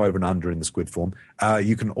you can go over and under in the squid form.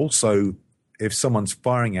 You can also, if someone's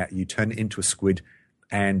firing at you, turn it into a squid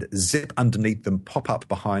and zip underneath them, pop up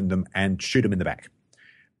behind them, and shoot them in the back.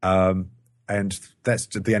 And that's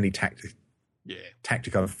the only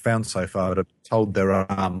tactic I've found so far, but I'm told there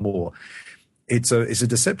are more. It's a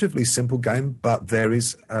deceptively simple game, but there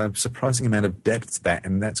is a surprising amount of depth to that,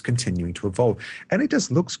 and that's continuing to evolve. And it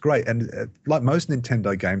just looks great. And like most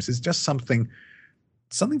Nintendo games, it's just something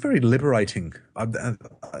very liberating. And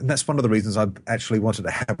that's one of the reasons I actually wanted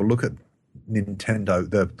to have a look at Nintendo,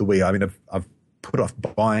 the Wii. I mean, I've put off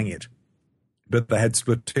buying it, but they had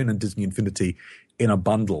Splatoon and Disney Infinity in a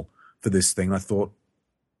bundle for this thing. I thought,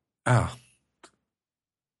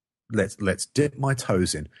 let's dip my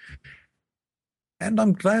toes in. And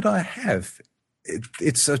I'm glad I have.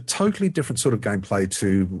 It's a totally different sort of gameplay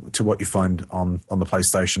to what you find on the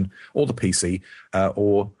PlayStation or the PC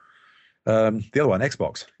or the other one,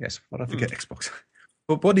 Xbox. Yes, why did I forget Xbox?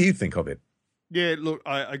 But what do you think of it? Yeah, look,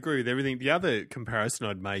 I agree with everything. The other comparison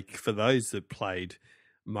I'd make for those that played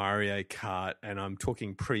Mario Kart, and I'm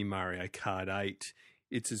talking pre-Mario Kart 8,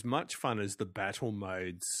 it's as much fun as the battle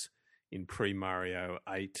modes in pre-Mario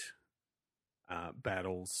 8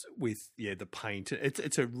 battles with the paint.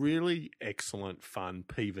 It's a really excellent, fun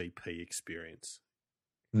PvP experience.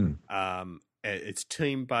 It's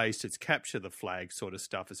team-based, it's capture the flag sort of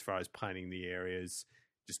stuff as far as painting the areas.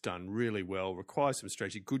 Just done really well, requires some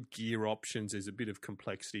strategy, good gear options. There's a bit of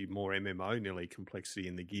complexity, more MMO, nearly complexity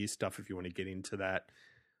in the gear stuff if you want to get into that.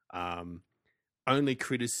 Only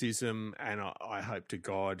criticism, and I hope to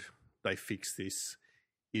God they fix this,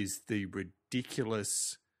 is the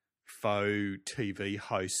ridiculous faux TV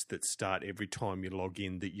hosts that start every time you log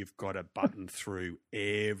in that you've got to button through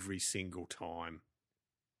every single time.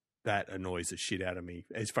 That annoys the shit out of me.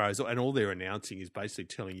 And all they're announcing is basically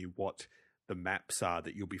telling you what the maps are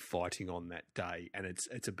that you'll be fighting on that day, and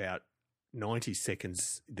it's about 90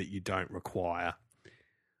 seconds that you don't require.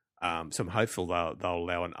 So I'm hopeful they'll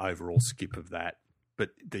allow an overall skip of that, but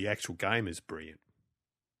the actual game is brilliant.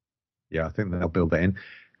 Yeah, I think they'll build that in.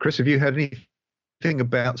 Chris, have you heard anything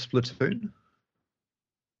about Splatoon?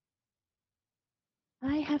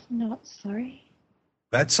 I have not, sorry.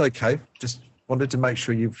 That's okay. Just wanted to make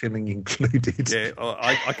sure you're feeling included. Yeah,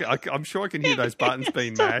 I'm sure I can hear those buttons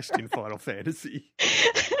being mashed in Final Fantasy,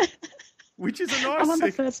 which is a nice. I'm on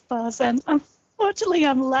the first bus, and unfortunately,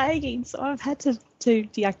 I'm lagging, so I've had to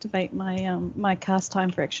deactivate my cast time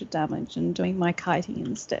for extra damage and doing my kiting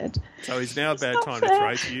instead. So is now a bad time to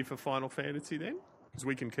throw to you for Final Fantasy then? Because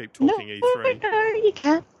we can keep talking E3. No, you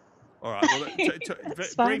can. All right, well,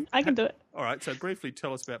 it's fine. I can do it. All right, so briefly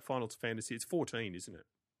tell us about Final Fantasy. It's 14, isn't it?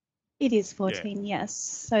 It is 14, yes.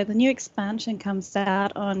 So the new expansion comes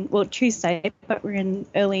out on, Tuesday, but we're in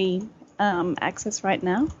early access right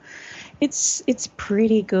now. It's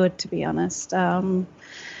pretty good, to be honest. I've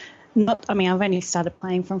only started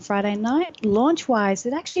playing from Friday night. Launch-wise,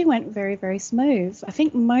 it actually went very, very smooth. I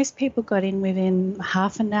think most people got in within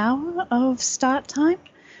half an hour of start time.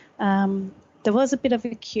 There was a bit of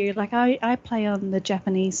a queue. Like I play on the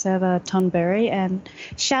Japanese server Tonberry, and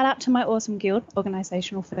shout out to my awesome guild,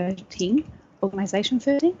 Organization 13,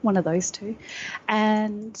 one of those two.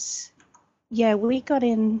 And yeah, we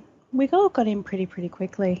all got in pretty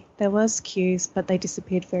quickly. There was queues, but they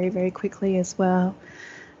disappeared very, very quickly as well.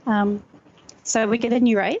 So we get a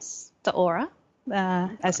new race, the Aura,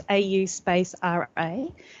 as AU space RA,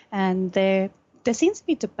 and there seems to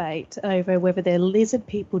be debate over whether they're lizard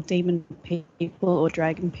people, demon people, or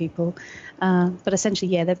dragon people. But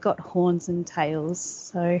essentially, yeah, they've got horns and tails,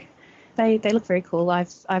 so they look very cool.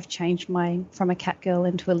 I've changed mine from a cat girl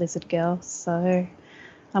into a lizard girl, so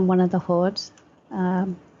I'm one of the Horde.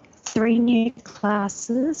 3 new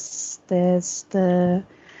classes. There's the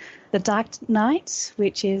Dark Knight,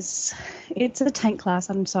 which it's a tank class.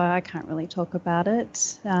 I'm sorry, I can't really talk about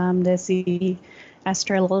it. There's the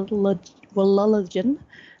Astrologian,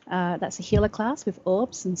 that's a healer class with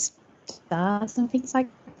orbs and stars and things like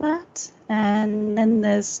that. And then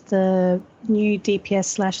there's the new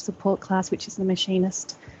DPS/support class, which is the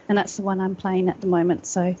Machinist, and that's the one I'm playing at the moment.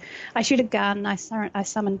 So I shoot a gun, I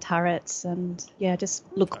summon turrets, and yeah, just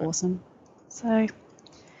look awesome. So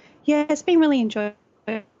yeah, it's been really enjoyable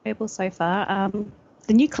so far.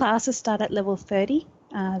 The new classes start at level 30.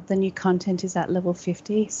 The new content is at level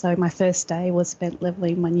 50. So my first day was spent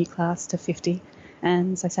leveling my new class to 50.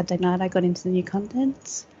 And so Saturday night I got into the new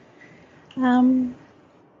content.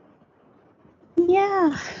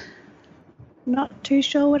 Yeah. Not too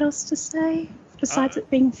sure what else to say besides it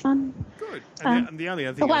being fun. Good. And the only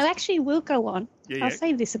other thing... I actually will go on. Yeah. I'll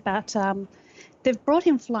say this about... they've brought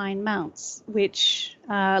in flying mounts, which,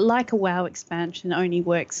 like a WoW expansion, only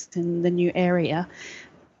works in the new area.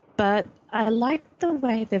 But I like the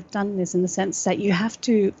way they've done this in the sense that you have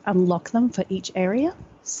to unlock them for each area.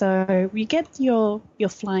 So you get your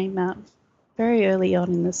flying mount very early on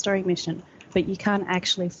in the story mission, but you can't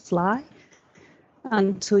actually fly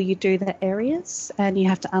until you do the areas, and you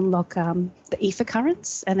have to unlock the ether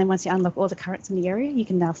currents, and then once you unlock all the currents in the area, you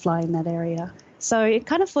can now fly in that area. So it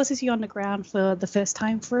kind of forces you on the ground for the first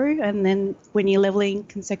time through, and then when you're leveling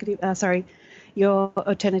your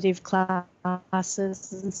alternative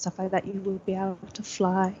classes and stuff like that, you will be able to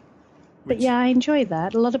fly. But yeah, I enjoy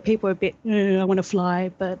that. A lot of people are a bit, I want to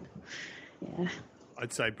fly, but yeah.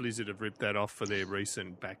 I'd say Blizzard have ripped that off for their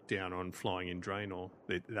recent back down on flying in Draenor.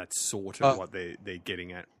 That's sort of what they're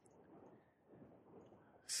getting at.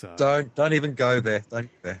 So don't even go there. Don't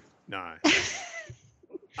go there. No.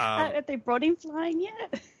 Have they brought in flying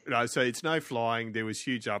yet? No, so it's no flying. There was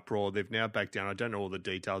huge uproar. They've now backed down. I don't know all the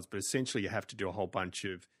details, but essentially you have to do a whole bunch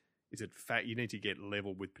of... you need to get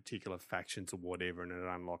level with particular factions or whatever, and it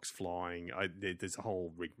unlocks flying. There's a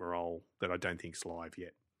whole rigmarole that I don't think's live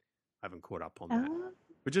yet. I haven't caught up on that.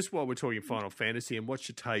 But just while we're talking Final Fantasy, and what's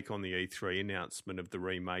your take on the E3 announcement of the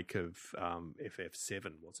remake of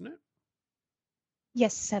FF7, wasn't it?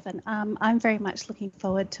 Yes, 7. I'm very much looking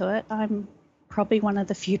forward to it. I'm probably one of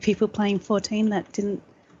the few people playing 14 that didn't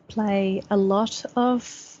play a lot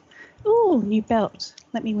of... Ooh, new belt.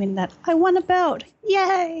 Let me win that. I won a belt.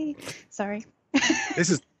 Yay! Sorry. This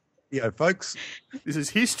is, folks. This is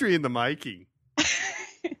history in the making.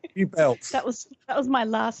 New belts. That was my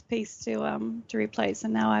last piece to replace,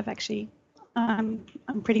 and now I've actually I'm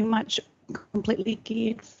pretty much completely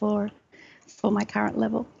geared for my current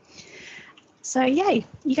level. So yay,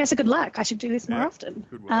 you guys are good luck. I should do this more often.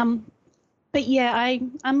 Good work. But yeah,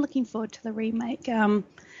 I'm looking forward to the remake.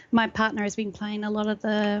 My partner has been playing a lot of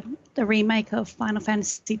the remake of Final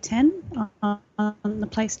Fantasy X on the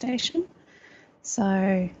PlayStation.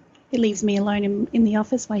 So it leaves me alone in the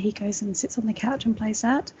office while he goes and sits on the couch and plays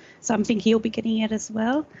that. So I'm thinking he'll be getting it as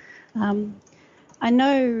well. I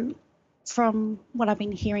know from what I've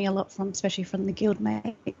been hearing a lot from, especially from the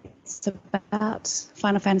guildmates, about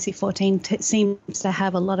Final Fantasy XIV seems to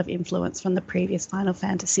have a lot of influence from the previous Final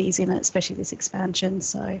Fantasies in it, especially this expansion.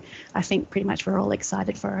 So I think pretty much we're all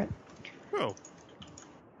excited for it. Well,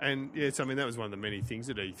 and yes, I mean, that was one of the many things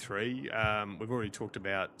at E3. We've already talked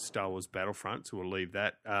about Star Wars Battlefront, so we'll leave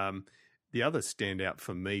that. The other standout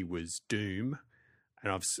for me was Doom.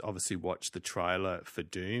 And I've obviously watched the trailer for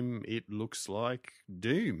Doom. It looks like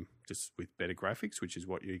Doom, just with better graphics, which is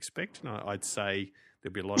what you expect. And I'd say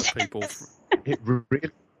there'll be a lot of people...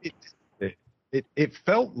 It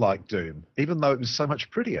felt like Doom, even though it was so much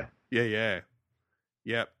prettier. Yeah.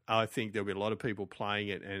 I think there'll be a lot of people playing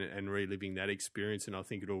it and reliving that experience, and I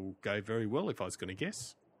think it'll go very well, if I was going to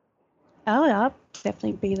guess. Oh, I'll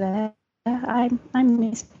definitely be there. I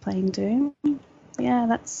miss playing Doom. Yeah,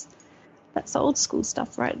 that's old school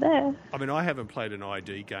stuff right there. I mean, I haven't played an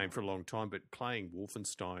ID game for a long time, but playing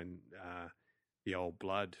Wolfenstein, the Old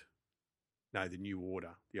Blood, no, the New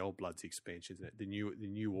Order, the Old Blood's expansion, the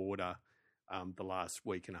New Order, the last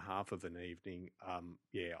week and a half of an evening,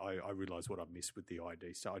 I realise what I've missed with the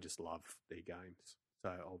ID, so I just love their games. So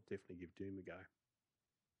I'll definitely give Doom a go.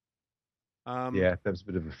 Yeah, that was a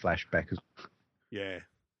bit of a flashback. Yeah,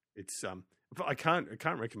 it's I can't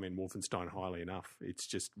recommend Wolfenstein highly enough. It's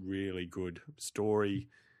just really good story,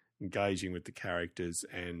 engaging with the characters,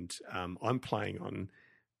 and I'm playing on...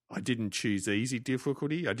 I didn't choose easy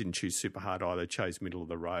difficulty. I didn't choose super hard either. I chose middle of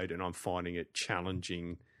the road, and I'm finding it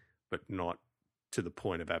challenging, but not to the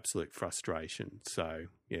point of absolute frustration. So,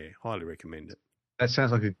 yeah, highly recommend it. That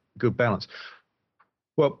sounds like a good balance.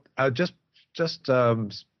 Well, just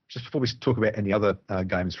before we talk about any other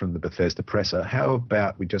games from the Bethesda presser, how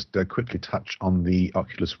about we just quickly touch on the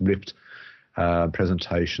Oculus Rift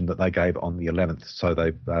presentation that they gave on the 11th. So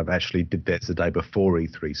they actually did that the day before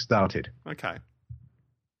E3 started. Okay.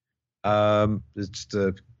 Just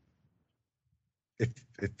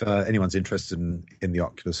if anyone's interested in the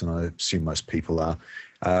Oculus, and I assume most people are,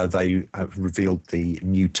 they have revealed the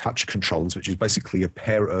new touch controllers, which is basically a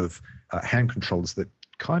pair of hand controllers that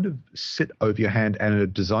kind of sit over your hand and are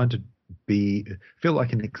designed to feel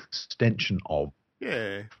like an extension of.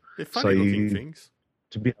 Yeah, they're funny looking things.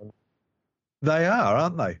 to be. They are,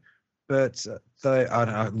 aren't they? But they, I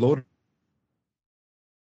don't know, Lord.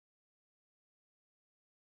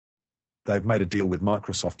 They've made a deal with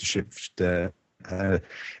Microsoft to ship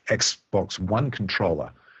Xbox One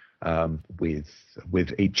controller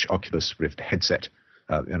with each Oculus Rift headset,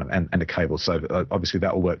 and a cable. So obviously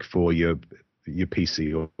that will work for your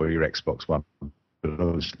PC or your Xbox One.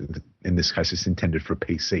 But in this case, it's intended for a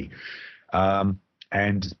PC.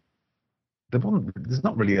 And there's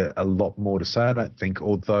not really a lot more to say, I don't think.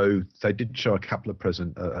 Although they did show a couple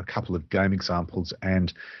of game examples,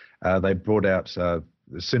 and they brought out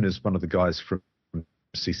as soon as one of the guys from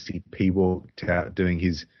CCP walked out doing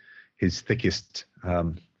his thickest,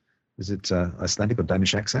 is it Icelandic or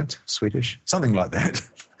Danish accent? Swedish? Something like that.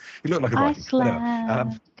 He looked like a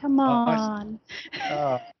Iceland. Come on.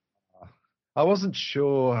 I wasn't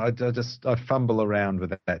sure. I fumble around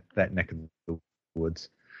with that neck of the woods.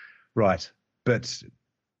 Right. But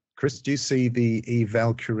Chris, do you see the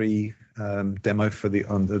eValkyrie demo for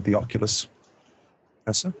the Oculus?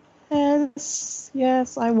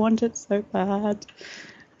 Yes, I want it so bad.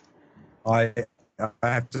 I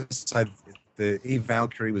have to say the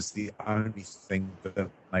eValkyrie was the only thing that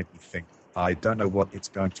made me think. I don't know what it's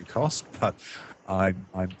going to cost, but I'm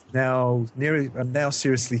now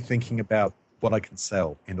seriously thinking about what I can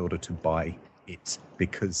sell in order to buy it,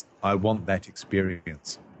 because I want that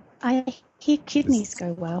experience. I hear kidneys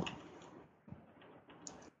go well.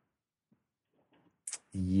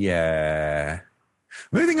 Yeah.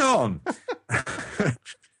 Moving on.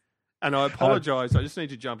 And I apologise. I just need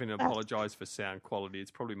to jump in and apologise for sound quality.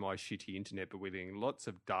 It's probably my shitty internet, but we're getting lots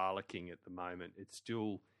of Daleking at the moment. It's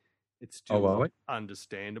still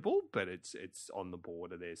understandable, but it's on the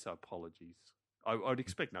border there. So apologies. I'd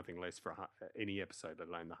expect nothing less for any episode, let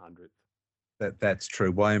alone the 100th. That's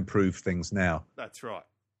true. Why improve things now? That's right.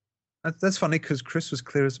 That's funny, because Chris was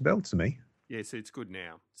clear as a bell to me. Yeah, so it's good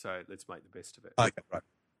now. So let's make the best of it. Okay, right.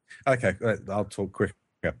 Okay, I'll talk quick.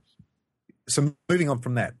 Yeah. So moving on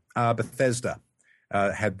from that, Bethesda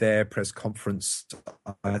had their press conference,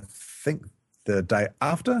 I think, the day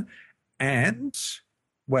after. And,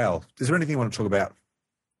 well, is there anything you want to talk about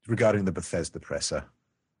regarding the Bethesda presser?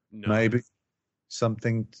 No. Maybe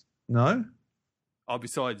something? No? Oh,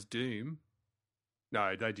 besides Doom?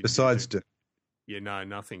 No, they didn't. Besides Doom? Yeah, no,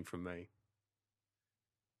 nothing from me.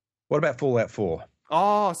 What about Fallout 4?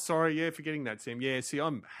 Oh, sorry. Yeah, forgetting that, Sam. Yeah, see,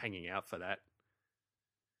 I'm hanging out for that.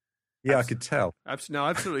 Yeah, I could tell.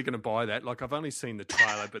 Absolutely going to buy that. Like, I've only seen the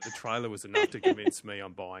trailer, but the trailer was enough to convince me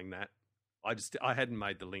I'm buying that. I hadn't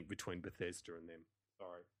made the link between Bethesda and them.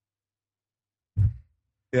 Sorry.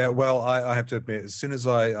 Yeah, well, I have to admit, as soon as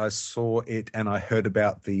I saw it and I heard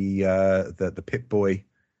about the Pip-Boy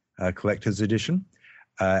collector's edition,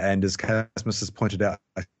 and as Casmus has pointed out,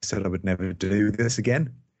 I said I would never do this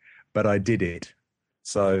again, but I did it.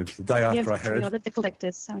 So the day after I heard, the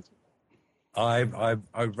collectors. I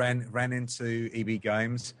ran into EB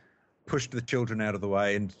Games, pushed the children out of the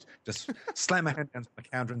way, and just slammed my hand down to my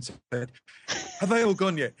counter and said, "Have they all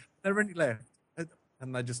gone yet? They're only left."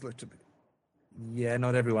 And they just looked at me. Yeah,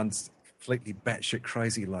 not everyone's completely batshit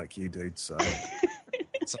crazy like you, dude. So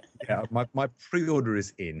yeah, my pre-order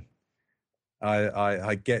is in.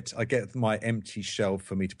 I get my empty shelf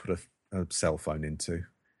for me to put a cell phone into.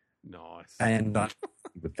 Nice. And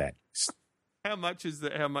with that. How much is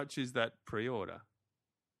that pre-order?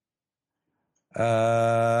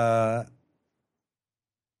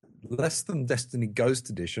 Less than Destiny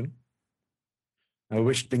Ghost Edition. I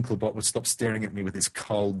wish Dinklebot would stop staring at me with his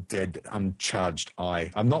cold, dead, uncharged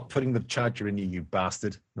eye. I'm not putting the charger in you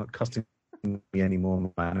bastard. Not costing me any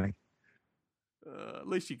more money. At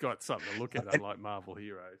least you got something to look at, unlike Marvel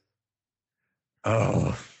Heroes.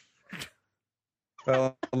 Oh.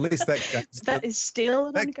 Well, at least that is still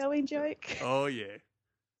an ongoing joke. Oh, yeah.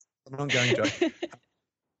 An ongoing joke.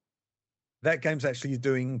 That game's actually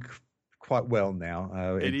doing quite well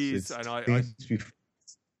now. It is.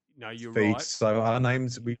 No, you're right. So our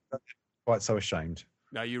names, we're not quite so ashamed.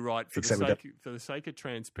 No, you're right. For the sake of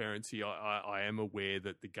transparency, I am aware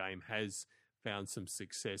that the game has found some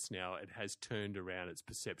success now. It has turned around its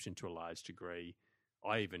perception to a large degree.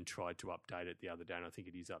 I even tried to update it the other day, and I think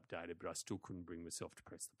it is updated, but I still couldn't bring myself to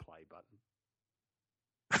press the play button.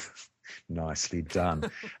 Nicely done.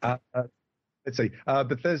 Let's see.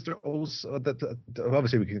 Bethesda also,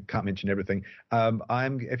 obviously we can't mention everything.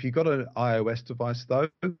 If you've got an iOS device, though,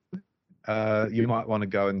 you might want to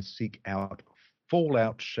go and seek out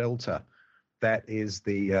Fallout Shelter. That is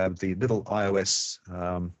the little iOS,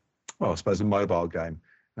 I suppose a mobile game.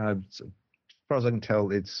 As far as I can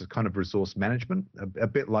tell, it's a kind of resource management, a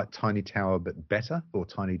bit like Tiny Tower, but better, or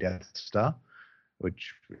Tiny Death Star.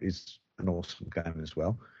 which is an awesome game as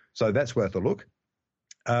well. So that's worth a look.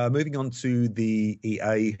 Moving on to the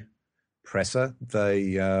EA presser,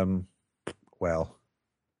 they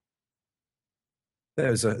there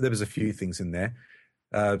was a few things in there.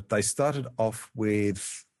 They started off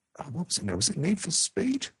with what was it? Was it Need for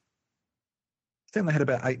Speed? I think they had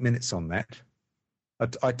about 8 minutes on that.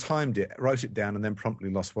 I timed it, wrote it down, and then promptly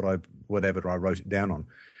lost whatever I wrote it down on.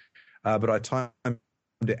 But I timed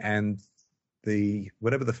it, and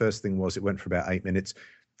whatever the first thing was, it went for about 8 minutes.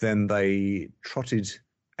 Then they trotted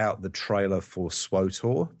out the trailer for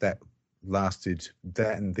SWTOR. That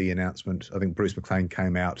and the announcement. I think Bruce McLean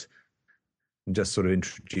came out and just sort of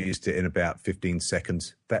introduced it in about 15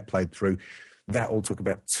 seconds. That played through. That all took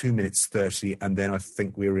about 2 minutes 30, and then I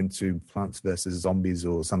think we were into Plants vs. Zombies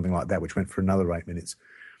or something like that, which went for another 8 minutes.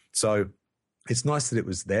 So it's nice that it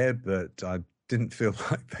was there, but I didn't feel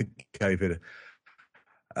like they gave it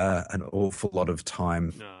an awful lot of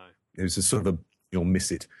time. No. It was a sort of you'll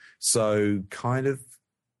miss it. So kind of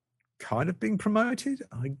being promoted,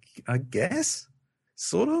 I guess,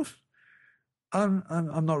 sort of. I'm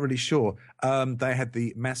not really sure. They had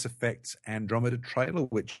the Mass Effect Andromeda trailer,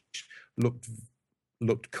 which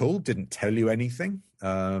looked cool. Didn't tell you anything.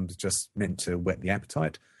 Just meant to whet the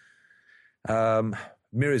appetite.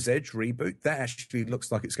 Mirror's Edge reboot. That actually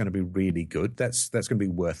looks like it's going to be really good. That's going to be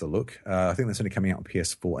worth a look. I think that's only coming out on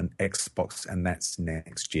PS4 and Xbox, and that's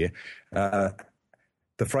next year.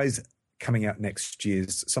 The phrase coming out next year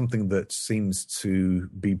is something that seems to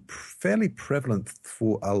be fairly prevalent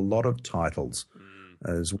for a lot of titles.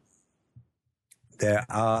 As there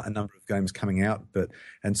are a number of games coming out,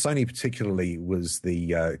 and Sony particularly was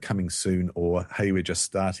the coming soon, or hey, we're just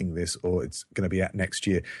starting this, or it's going to be out next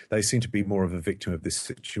year. They seem to be more of a victim of this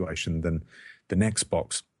situation than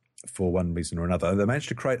Xbox for one reason or another. They managed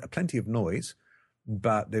to create plenty of noise,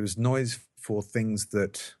 but there was noise for things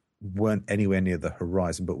that weren't anywhere near the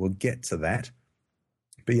horizon, but we'll get to that.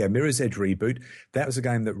 But yeah, Mirror's Edge reboot, that was a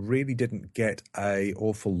game that really didn't get an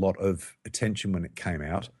awful lot of attention when it came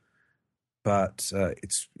out. But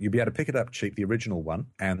you'll be able to pick it up cheap, the original one,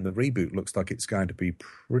 and the reboot looks like it's going to be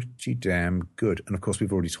pretty damn good. And of course,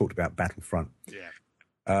 we've already talked about Battlefront.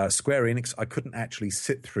 Yeah. Square Enix, I couldn't actually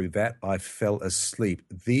sit through that. I fell asleep.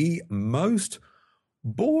 The most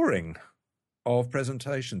boring of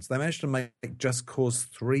presentations. They managed to make Just Cause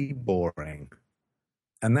 3 boring.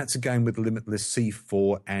 And that's a game with limitless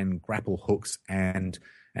C4 and grapple hooks and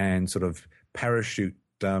sort of parachute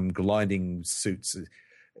gliding suits.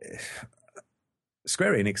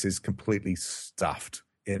 Square Enix is completely stuffed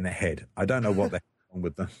in the head. I don't know what they're wrong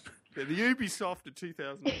with them. They're the Ubisoft of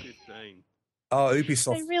 2015. Oh,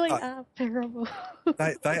 Ubisoft. They really are terrible.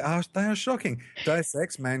 They are shocking. Deus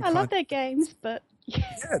Ex, Mankind. I love their games, but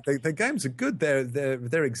yeah, their games are good.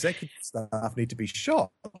 Their executive staff need to be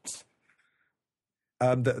shot.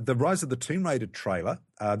 The Rise of the Tomb Raider trailer,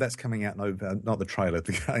 that's coming out not the trailer,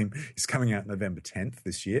 the game is coming out November 10th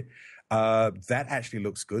this year. That actually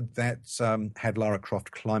looks good. That had Lara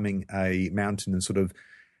Croft climbing a mountain and sort of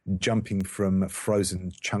jumping from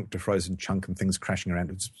frozen chunk to frozen chunk and things crashing around.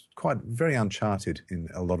 It's quite very Uncharted in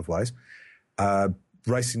a lot of ways.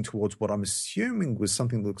 Racing towards what I'm assuming was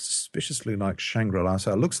something that looks suspiciously like Shangri-La.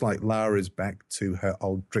 So it looks like Lara is back to her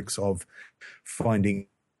old tricks of finding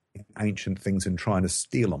ancient things and trying to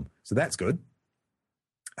steal them. So that's good.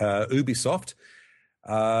 Ubisoft.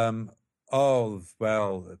 I'm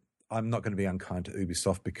not going to be unkind to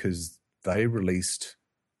Ubisoft because they released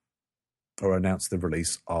or announced the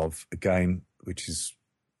release of a game which is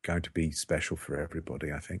going to be special for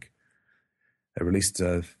everybody, I think. They released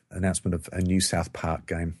an announcement of a new South Park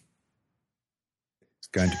game. It's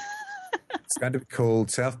going to be called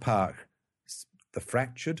South Park, The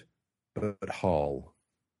Fractured But Whole.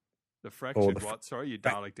 The Fractured what? Sorry, you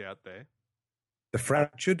dialect out there. The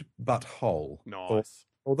Fractured But Whole. Nice.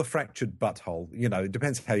 Or The Fractured Butthole. You know, it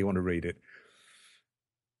depends how you want to read it.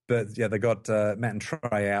 But yeah, they got Matt and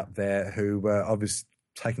Trey out there who were obviously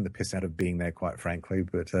taking the piss out of being there, quite frankly.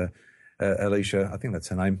 But Alicia, I think that's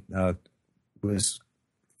her name, was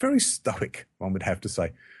very stoic, one would have to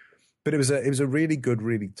say. But it was a really good,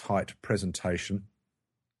 really tight presentation.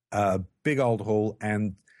 Big old hall,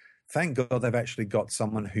 and thank God they've actually got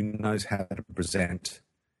someone who knows how to present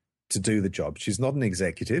to do the job. She's not an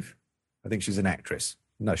executive. I think she's an actress.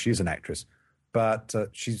 No, she is an actress. But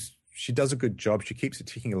she does a good job. She keeps it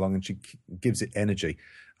ticking along and she gives it energy.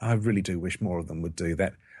 I really do wish more of them would do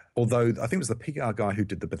that. Although I think it was the PR guy who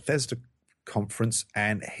did the Bethesda conference,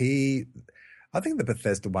 and I think the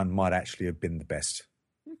Bethesda one might actually have been the best.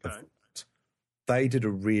 Okay. They did a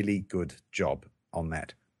really good job on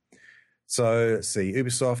that. So let's see,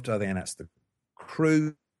 Ubisoft, they announced the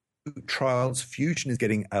Crew Trials Fusion is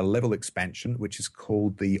getting a level expansion, which is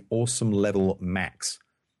called the Awesome Level Max.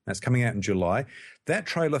 That's coming out in July. That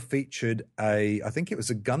trailer featured I think it was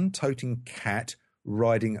a gun-toting cat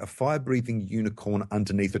riding a fire-breathing unicorn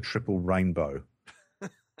underneath a triple rainbow.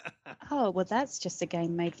 Oh, well, that's just a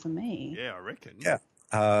game made for me. Yeah, I reckon. Yeah.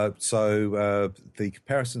 So the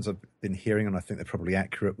comparisons I've been hearing, and I think they're probably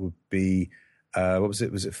accurate, would be, what was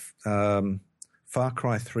it? Was it Far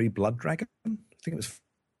Cry 3 Blood Dragon? I think it was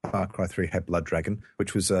Far Cry 3 had Blood Dragon,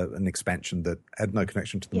 which was an expansion that had no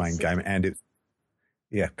connection to the main game, and it,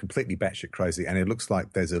 completely batshit crazy. And it looks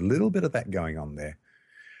like there's a little bit of that going on there.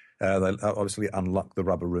 They obviously unlocked the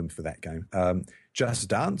rubber room for that game. Just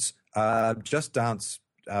Dance, the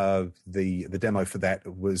demo for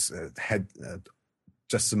that was had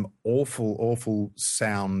just some awful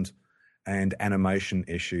sound and animation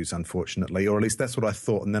issues, unfortunately, or at least that's what I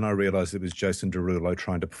thought. And then I realized it was Jason Derulo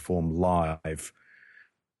trying to perform live.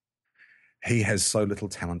 He has so little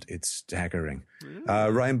talent, it's staggering.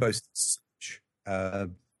 Rainbow Siege,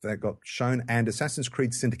 that got shown, and Assassin's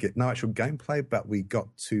Creed Syndicate. No actual gameplay, but we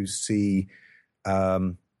got to see.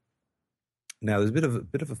 Now there's a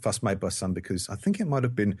bit of a fuss made by some because I think it might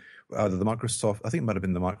have been either the Microsoft. I think it might have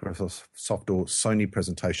been the Microsoft or Sony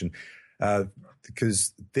presentation,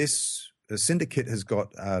 because this Syndicate has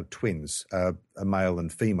got twins, a male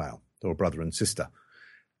and female, or brother and sister,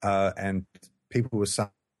 and people were saying,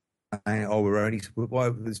 "Oh,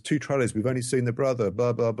 there's two trailers. We've only seen the brother.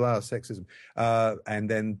 Blah blah blah. Sexism." And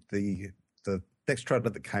then the next trailer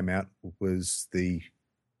that came out was the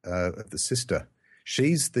sister.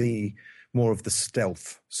 She's the more of the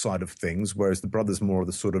stealth side of things, whereas the brother's more of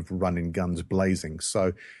the sort of running guns blazing.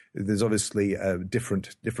 So there's obviously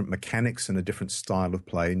different mechanics and a different style of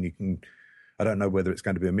play, and you can. I don't know whether it's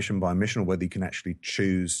going to be a mission by mission or whether you can actually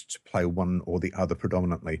choose to play one or the other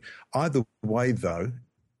predominantly. Either way, though.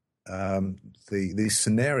 The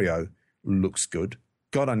scenario looks good.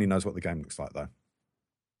 God only knows what the game looks like, though.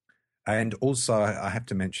 And also, I have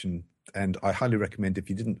to mention, and I highly recommend if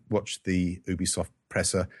you didn't watch the Ubisoft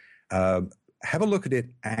presser, have a look at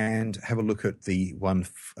it and have a look at the one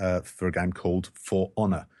for a game called For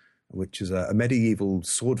Honor, which is a medieval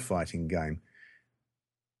sword fighting game.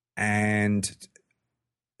 And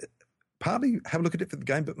partly have a look at it for the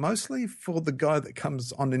game, but mostly for the guy that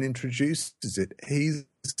comes on and introduces it. He's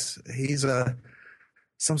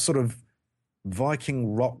some sort of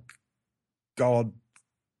Viking rock god.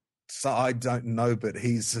 So I don't know, but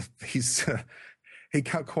he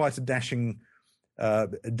got quite a dashing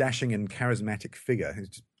and charismatic figure.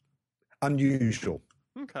 He's unusual.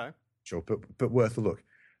 Okay, sure, but worth a look.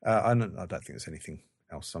 I don't think there's anything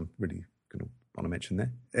else I'm really going to want to mention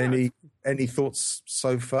there. Any thoughts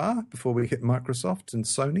so far before we hit Microsoft and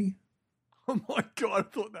Sony? Oh my God, I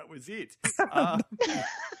thought that was it.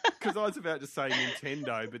 Because I was about to say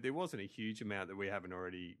Nintendo, but there wasn't a huge amount that we haven't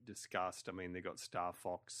already discussed. I mean, they got Star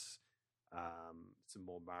Fox, some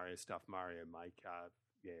more Mario stuff, Mario Maker.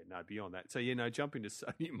 Beyond that. So, jump into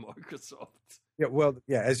Sony and Microsoft. Yeah, well,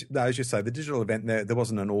 as you say, the digital event, there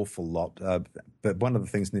wasn't an awful lot. But one of the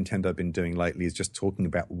things Nintendo have been doing lately is just talking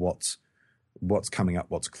about what's coming up,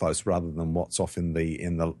 what's close, rather than what's off in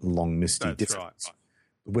the long misty distance. Right.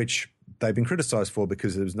 Which they've been criticised for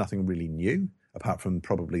because there was nothing really new apart from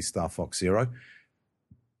probably Star Fox Zero.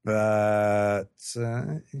 But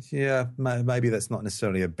maybe that's not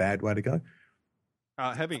necessarily a bad way to go.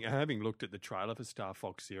 Having looked at the trailer for Star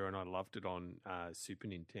Fox Zero, and I loved it on Super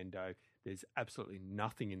Nintendo, there's absolutely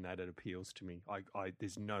nothing in that appeals to me.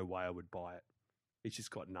 There's no way I would buy it. It's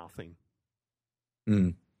just got nothing.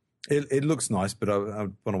 It looks nice, but I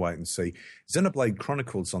want to wait and see. Xenoblade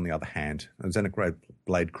Chronicles, on the other hand,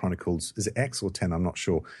 Xenoblade Chronicles, is it X or 10? I'm not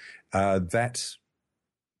sure. That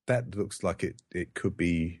looks like it could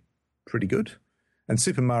be pretty good. And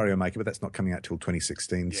Super Mario Maker, but that's not coming out till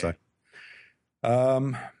 2016. Yeah. So,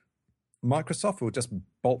 Microsoft will just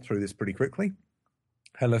bolt through this pretty quickly.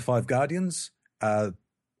 Halo 5 Guardians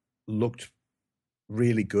looked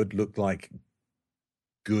really good. Looked like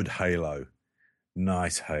good Halo.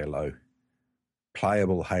 Nice Halo.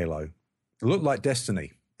 Playable Halo. It looked like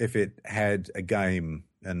Destiny if it had a game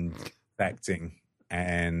and acting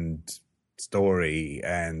and story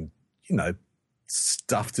and,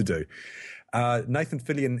 stuff to do. Nathan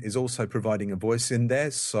Fillion is also providing a voice in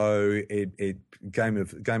there, so it game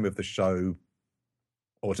of the show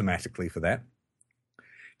automatically for that.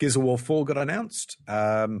 Gears of War 4 got announced.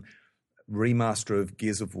 Remaster of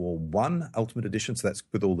Gears of War 1 Ultimate Edition, so that's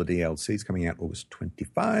with all the DLCs coming out August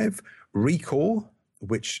 25. Recore,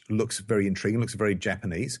 which looks very intriguing, looks very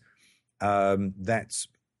Japanese. That's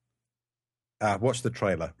Watch the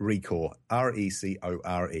trailer. Recore,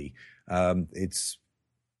 Recore.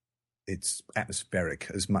 It's atmospheric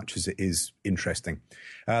as much as it is interesting.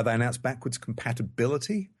 They announced backwards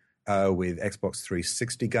compatibility with Xbox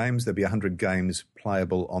 360 games. There'll be 100 games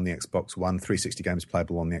playable on the Xbox One, 360 games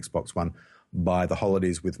playable on the Xbox One by the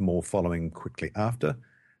holidays, with more following quickly after.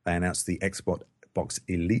 They announced the Xbox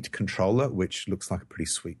Elite controller, which looks like a pretty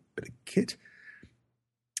sweet bit of kit.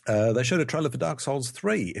 They showed a trailer for Dark Souls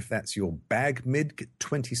 3, if that's your bag,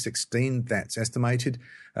 mid-2016, that's estimated.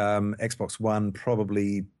 Xbox One,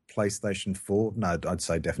 probably PlayStation 4. No, I'd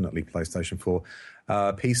say definitely PlayStation 4.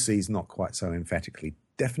 PC's not quite so emphatically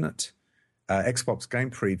definite. Xbox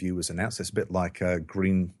Game Preview was announced. It's a bit like a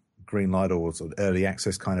green light or sort of early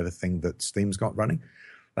access kind of a thing that Steam's got running.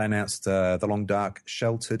 They announced The Long Dark,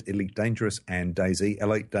 Sheltered, Elite Dangerous, and DayZ.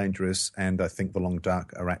 Elite Dangerous and I think The Long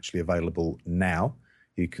Dark are actually available now.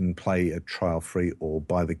 You can play a trial free or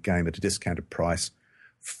buy the game at a discounted price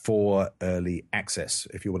for early access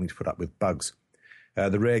if you're willing to put up with bugs.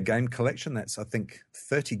 The Rare Game Collection, that's, I think,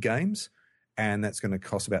 30 games, and that's going to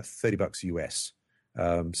cost about $30 US.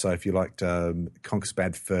 So if you liked Conker's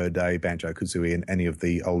Bad Fur Day, Banjo-Kazooie, and any of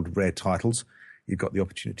the old Rare titles, you've got the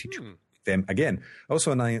opportunity to them again.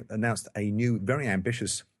 Also announced a new, very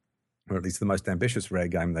ambitious, or at least the most ambitious Rare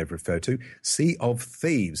game they've referred to, Sea of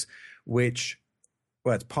Thieves, which,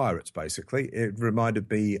 well, it's pirates, basically. It reminded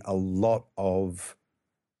me a lot of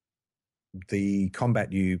the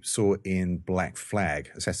combat you saw in Black Flag,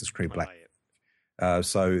 Assassin's Creed Black.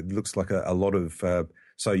 So it looks like a lot of...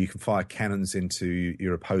 so you can fire cannons into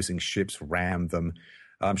your opposing ships, ram them.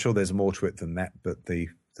 I'm sure there's more to it than that, but the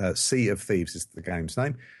Sea of Thieves is the game's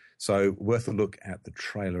name. So worth a look at the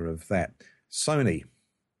trailer of that. Sony,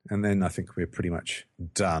 and then I think we're pretty much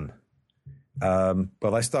done. Well,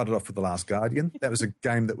 they started off with The Last Guardian. That was a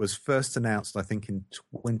game that was first announced, I think, in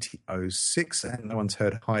 2006, and no one's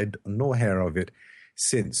heard hide nor hair of it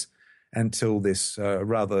since, until this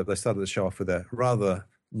they started the show off with a rather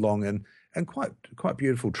long and quite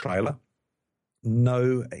beautiful trailer.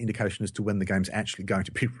 No indication as to when the game's actually going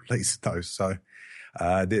to be released, though. So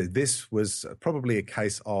this was probably a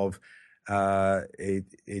case of it's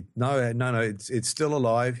still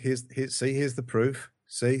alive. Here's the proof.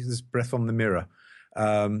 See, there's breath from the mirror.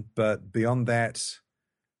 But beyond that,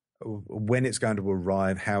 when it's going to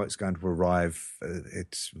arrive, how it's going to arrive,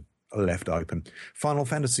 it's left open. Final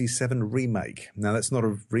Fantasy VII Remake. Now, that's not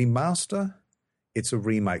a remaster. It's a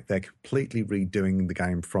remake. They're completely redoing the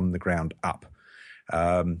game from the ground up.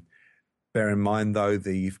 Bear in mind, though,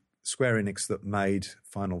 the Square Enix that made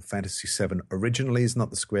Final Fantasy VII originally is not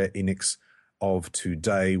the Square Enix of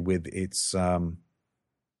today, with its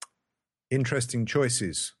interesting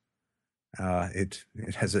choices. It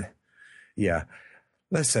has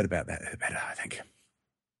less said about that, the better, I think.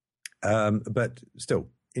 But still,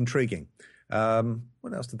 intriguing.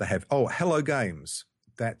 What else did they have? Oh, Hello Games.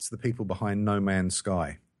 That's the people behind No Man's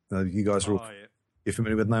Sky. You guys are you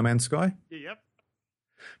familiar with No Man's Sky? Yep.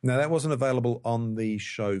 Now, that wasn't available on the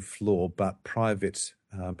show floor, but private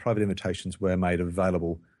invitations were made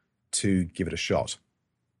available to give it a shot.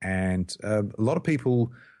 And a lot of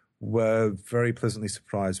people were very pleasantly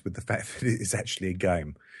surprised with the fact that it is actually a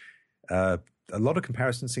game. A lot of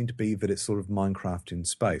comparisons seem to be that it's sort of Minecraft in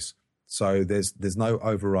space. So there's no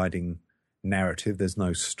overriding narrative, there's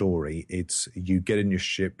no story. It's you get in your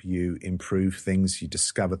ship, you improve things, you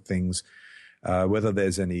discover things. Whether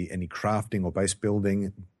there's any crafting or base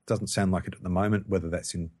building, doesn't sound like it at the moment. Whether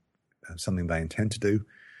that's in something they intend to do,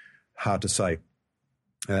 hard to say.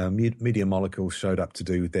 Media Molecule showed up to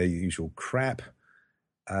do their usual crap.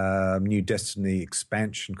 New Destiny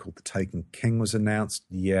expansion called The Taken King was announced.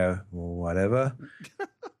 Yeah, or whatever.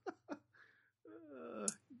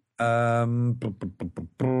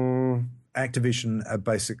 Activision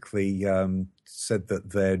basically said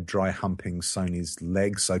that they're dry humping Sony's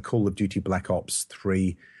legs. So Call of Duty Black Ops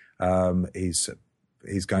 3 is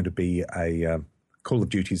going to be a Call of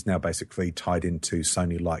Duty is now basically tied into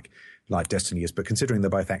Sony like Destiny is. But considering they're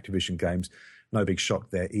both Activision games, no big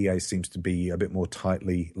shock there. EA seems to be a bit more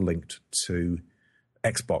tightly linked to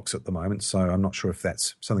Xbox at the moment. So I'm not sure if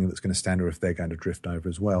that's something that's going to stand or if they're going to drift over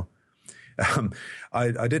as well.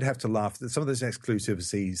 I did have to laugh. Some of this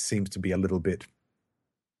exclusivity seems to be a little bit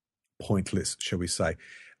pointless, shall we say.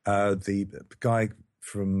 The guy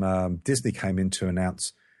from Disney came in to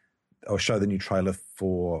announce or show the new trailer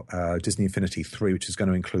for Disney Infinity 3, which is going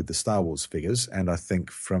to include the Star Wars figures, and I think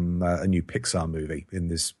from a new Pixar movie in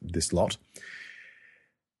this lot.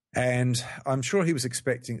 And I'm sure he was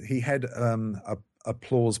expecting, he had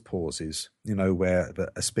applause pauses, where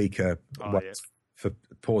a speaker waits for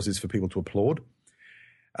pauses for people to applaud.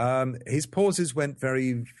 His pauses went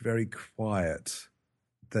very, very quiet.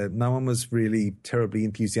 No one was really terribly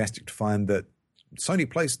enthusiastic to find that Sony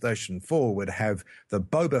PlayStation 4 would have the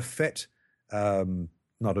Boba Fett,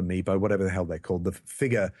 not amiibo, whatever the hell they're called, the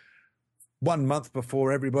figure 1 month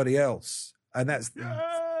before everybody else. And that's...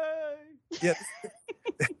 Yeah.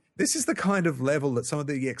 This is the kind of level that some of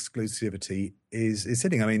the exclusivity is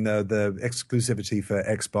hitting. I mean, the exclusivity for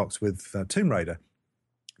Xbox with Tomb Raider,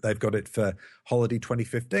 they've got it for holiday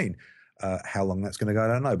 2015. How long that's going to go, I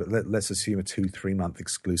don't know, but let's assume a 2-3 month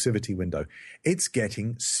exclusivity window. It's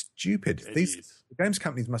getting stupid. These games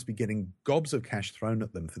companies must be getting gobs of cash thrown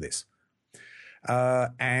at them for this.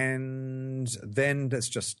 And then let's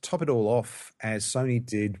just top it all off, as Sony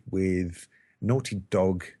did with Naughty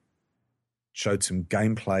Dog, showed some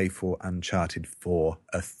gameplay for Uncharted 4: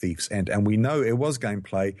 A Thief's End. And we know it was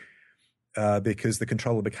gameplay because the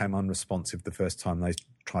controller became unresponsive the first time they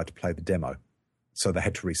tried to play the demo. So they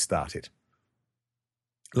had to restart it.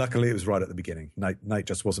 Luckily, it was right at the beginning. Nate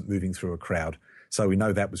just wasn't moving through a crowd. So we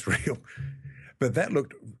know that was real. But that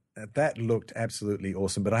looked absolutely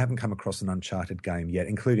awesome. But I haven't come across an Uncharted game yet,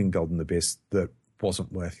 including Golden Abyss, that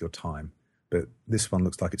wasn't worth your time. But this one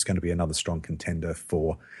looks like it's going to be another strong contender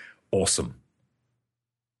for awesome.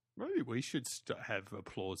 Maybe we should have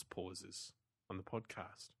applause pauses on the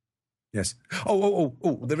podcast. Yes. Oh!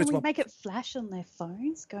 There is Can we one. make it flash on their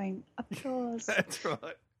phones, going applause? That's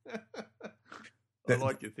right. I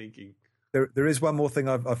like your thinking. There is one more thing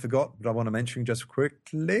I forgot, but I want to mention just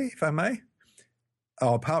quickly, if I may.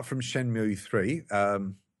 Oh, apart from Shenmue 3,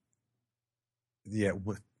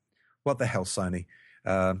 what the hell, Sony?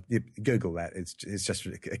 You Google that. It's just a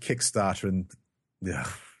Kickstarter, and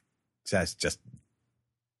that's just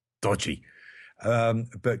dodgy.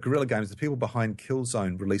 But Guerrilla Games, the people behind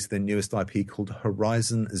Killzone, released their newest IP called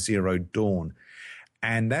Horizon Zero Dawn.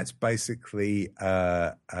 And that's basically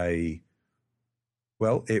it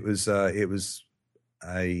was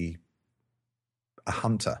a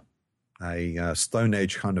hunter, a Stone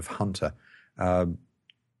Age kind of hunter,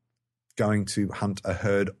 going to hunt a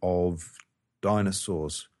herd of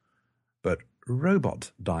dinosaurs, but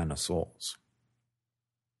robot dinosaurs.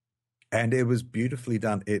 And it was beautifully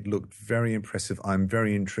done. It looked very impressive. I'm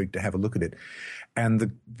very intrigued to have a look at it.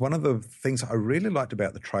 And one of the things I really liked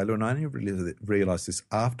about the trailer, and I only really realized this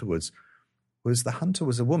afterwards, was the hunter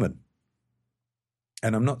was a woman.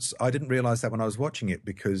 And I didn't realize that when I was watching it,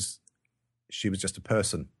 because she was just a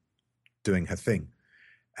person doing her thing.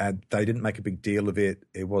 And they didn't make a big deal of it.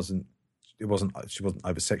 She wasn't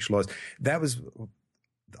over-sexualized.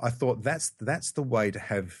 I thought that's the way to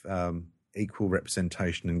have equal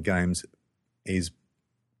representation in games, is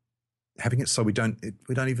having it so it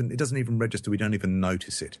doesn't even register. We don't even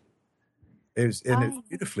notice it. It's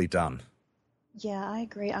beautifully done. Yeah, I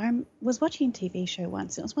agree. I was watching a TV show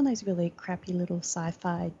once. It was one of those really crappy little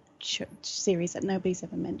sci-fi series that nobody's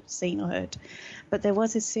ever seen or heard. But there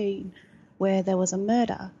was a scene where there was a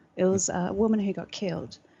murder. It was a woman who got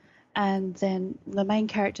killed. And then the main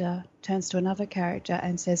character turns to another character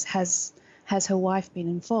and says, has her wife been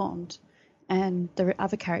informed? And the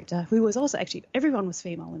other character, who was also actually, everyone was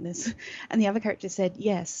female in this, and the other character said,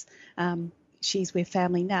 yes, she's with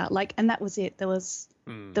family now. And that was it. There was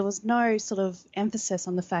no sort of emphasis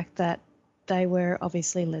on the fact that they were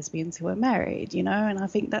obviously lesbians who were married, and I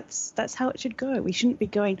think that's how it should go. We shouldn't be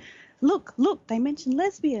going, look, they mentioned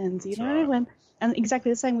lesbians, right. And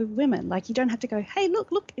exactly the same with women. You don't have to go, hey,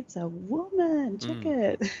 look, it's a woman, check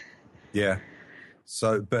it. Yeah.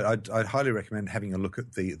 So, but I'd highly recommend having a look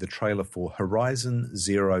at the trailer for Horizon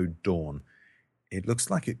Zero Dawn. It looks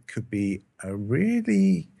like it could be a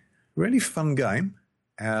really, really fun game.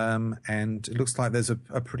 And it looks like there's a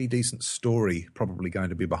pretty decent story probably going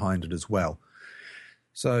to be behind it as well.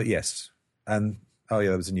 So, yes. And,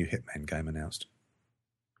 there was a new Hitman game announced.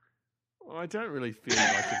 Well, I don't really feel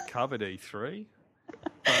like it covered E3,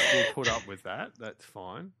 but we'll put up with that. That's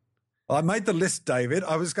fine. I made the list, David.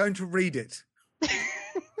 I was going to read it.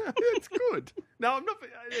 It's good. No, I'm not.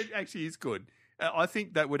 It actually is good. I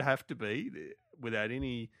think that would have to be, without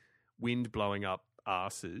any wind blowing up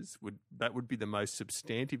arses, that would be the most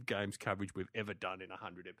substantive games coverage we've ever done in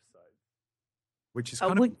 100 episodes. Which is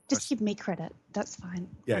just give me credit. That's fine.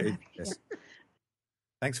 Yeah. Yes.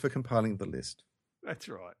 Thanks for compiling the list. That's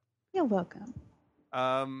right. You're welcome.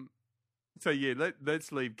 So yeah,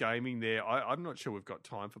 let's leave gaming there. I'm not sure we've got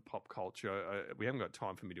time for pop culture. We haven't got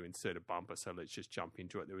time for me to insert a bumper, so let's just jump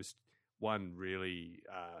into it. There was one really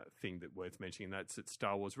thing that worth mentioning, and that's that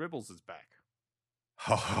Star Wars Rebels is back.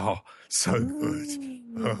 Oh, so good.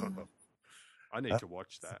 I need to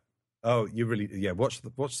watch that. Oh, you really,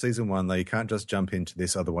 watch season 1 though. You can't just jump into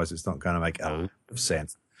this, otherwise it's not going to make a lot of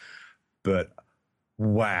sense. But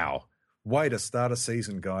wow, way to start a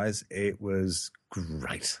season, guys! It was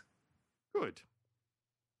great. Good.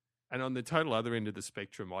 And on the total other end of the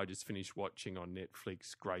spectrum, I just finished watching on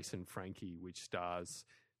Netflix Grace and Frankie, which stars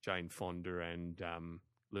Jane Fonda and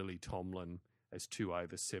Lily Tomlin as two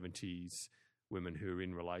over 70s women who are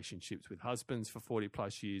in relationships with husbands for 40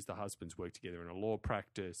 plus years. The husbands work together in a law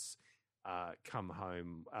practice, come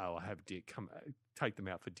home, take them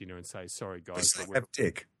out for dinner and say, sorry guys,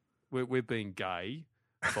 we've been gay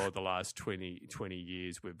for the last 20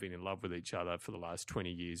 years. We've been in love with each other for the last 20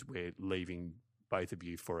 years. We're leaving both of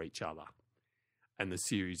you for each other. And the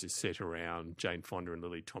series is set around Jane Fonda and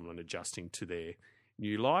Lily Tomlin adjusting to their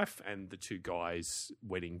new life and the two guys'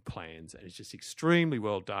 wedding plans. And it's just extremely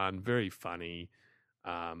well done, very funny,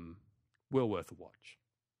 well worth a watch.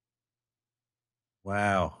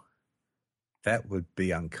 Wow. That would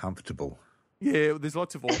be uncomfortable. Yeah, there's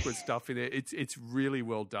lots of awkward stuff in it. It's really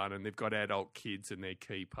well done, and they've got adult kids and they're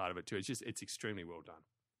key part of it too. It's extremely well done.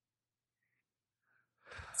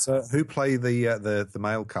 So who play the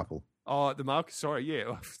male couple? Oh, the Mark. Sorry,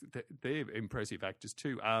 yeah, they're impressive actors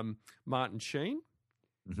too. Martin Sheen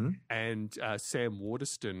and Sam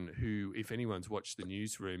Waterston, who, if anyone's watched The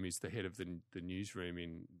Newsroom, is the head of the newsroom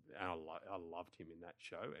in. I loved him in that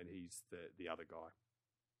show, and he's the other guy.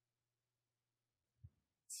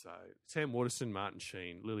 So Sam Waterston, Martin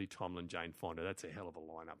Sheen, Lily Tomlin, Jane Fonda. That's a hell of a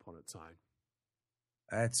lineup on its own.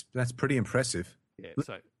 That's pretty impressive. Yeah,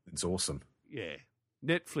 so it's awesome. Yeah.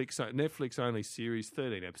 Netflix only series,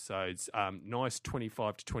 13 episodes. Nice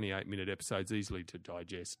 25 to 28 minute episodes, easily to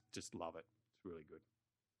digest. Just love it. It's really good.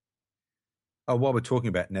 Oh, while we're talking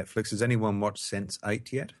about Netflix, has anyone watched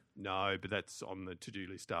Sense8 yet? No, but that's on the to-do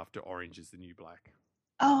list after Orange is the New Black.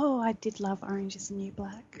 Oh, I did love Orange is the New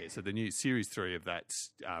Black. Yeah, so the new series 3 of that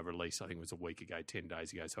release, I think, was a week ago, 10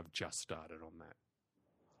 days ago. So I've just started on that.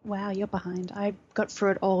 Wow, you're behind. I got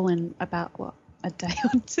through it all in about, a day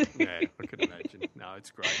or two. Yeah, I can imagine. No, it's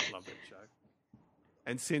great. I love that show.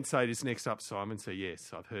 And Sense8 is next up, Simon. So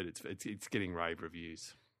yes, I've heard it's getting rave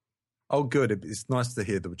reviews. Oh, good. It's nice to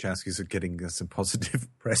hear the Wachowskis are getting some positive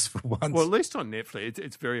press for once. Well, at least on Netflix,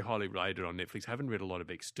 it's very highly rated on Netflix. I haven't read a lot of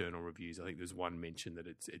external reviews. I think there's one mention that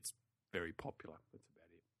it's very popular. That's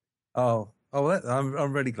about it.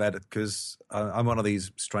 I'm really glad because I'm one of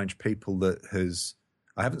these strange people that has.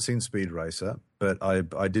 I haven't seen Speed Racer, but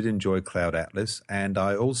I did enjoy Cloud Atlas, and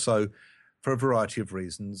I also, for a variety of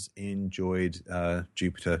reasons, enjoyed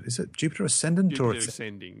Jupiter. Is it Jupiter Ascendant? Jupiter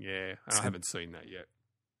Ascending, yeah. I haven't seen that yet.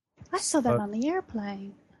 I saw that on the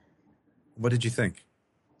airplane. What did you think?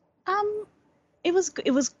 It was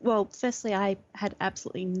well, firstly, I had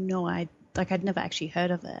absolutely no idea. Like, I'd never actually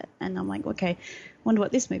heard of it, and I'm like, okay, wonder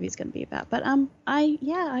what this movie is going to be about. But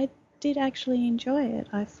I did actually enjoy it.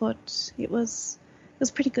 I thought it was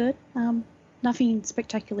pretty good. Nothing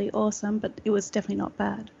spectacularly awesome, but it was definitely not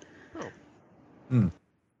bad. Oh.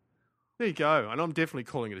 There you go. And I'm definitely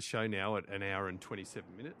calling it a show now at an hour and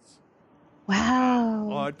 27 minutes.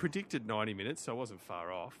 Wow. I'd predicted 90 minutes, so I wasn't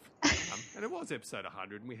far off. And it was episode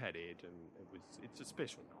 100, and we had Ed, and it's a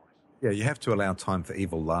special night. Yeah, you have to allow time for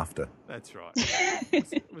evil laughter. That's right.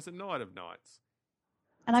 It was a night of nights.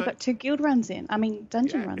 And I got 2 guild runs in. I mean,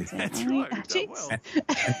 dungeon runs in. That's right.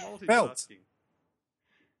 Multitasking.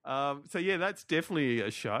 So yeah, that's definitely a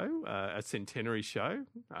show, a centenary show.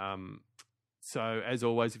 So as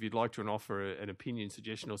always, if you'd like to offer an opinion,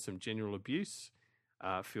 suggestion, or some general abuse,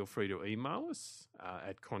 feel free to email us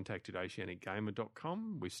at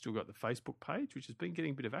contact@oceanicgamer.com. We've still got the Facebook page, which has been getting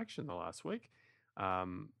a bit of action the last week.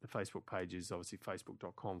 The Facebook page is obviously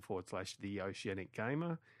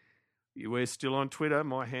facebook.com/theoceanicgamer. We're still on Twitter.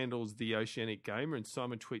 My handle's The Oceanic Gamer, and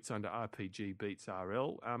Simon tweets under RPG Beats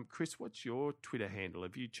RL. Chris, what's your Twitter handle?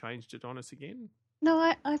 Have you changed it on us again?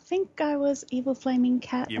 No, I think I was Evil Flaming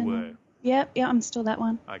Cat. You were? Yeah, I'm still that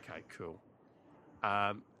one. Okay, cool.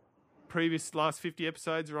 Last 50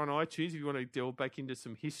 episodes are on iTunes if you want to delve back into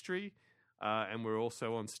some history. And we're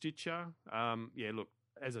also on Stitcher. Look,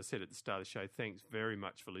 as I said at the start of the show, thanks very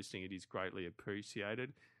much for listening. It is greatly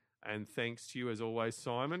appreciated. And thanks to you, as always,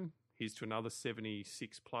 Simon. Here's to another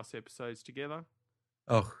 76 plus episodes together.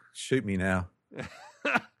 Oh, shoot me now.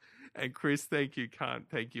 And Chris, thank you. Can't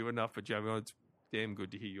thank you enough for jumping on. It's damn good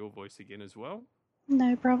to hear your voice again as well.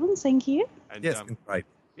 No problems, thank you. And, yes, great.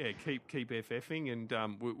 Yeah, keep FFing, and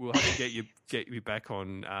we'll have to get you back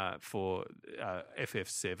on for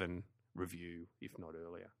FF7 review, if not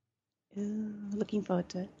earlier. Ooh, looking forward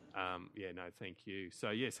to it. Thank you. So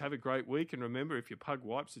yes, have a great week, and remember, if your pug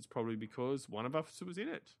wipes, it's probably because one of us was in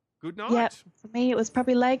it. Good night. Yeah, for me, it was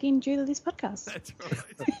probably lagging due to this podcast. That's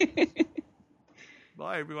right.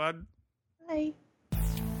 Bye, everyone. Bye.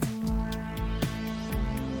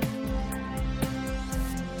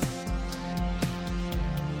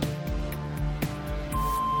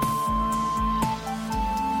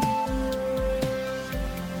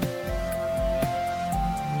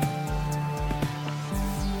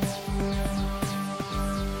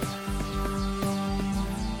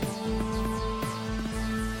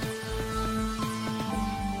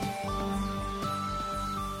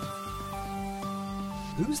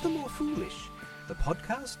 Who's the more foolish, the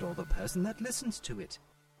podcast or the person that listens to it?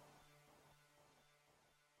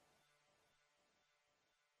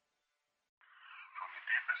 From the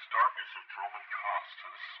deepest darkness of Droman Kos to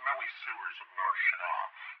the smelly sewers of Nar Shaddaa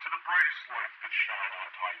to the brightest lights that shine on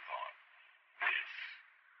Tython, this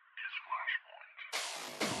is Flashpoint.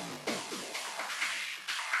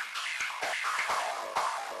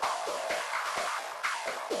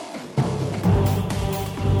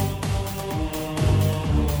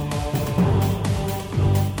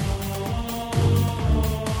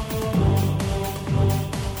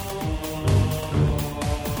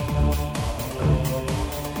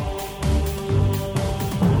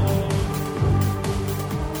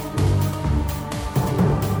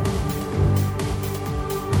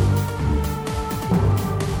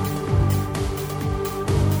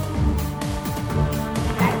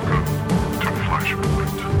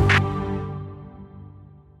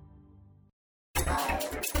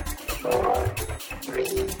 Four,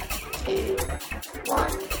 three, two,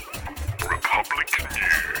 one.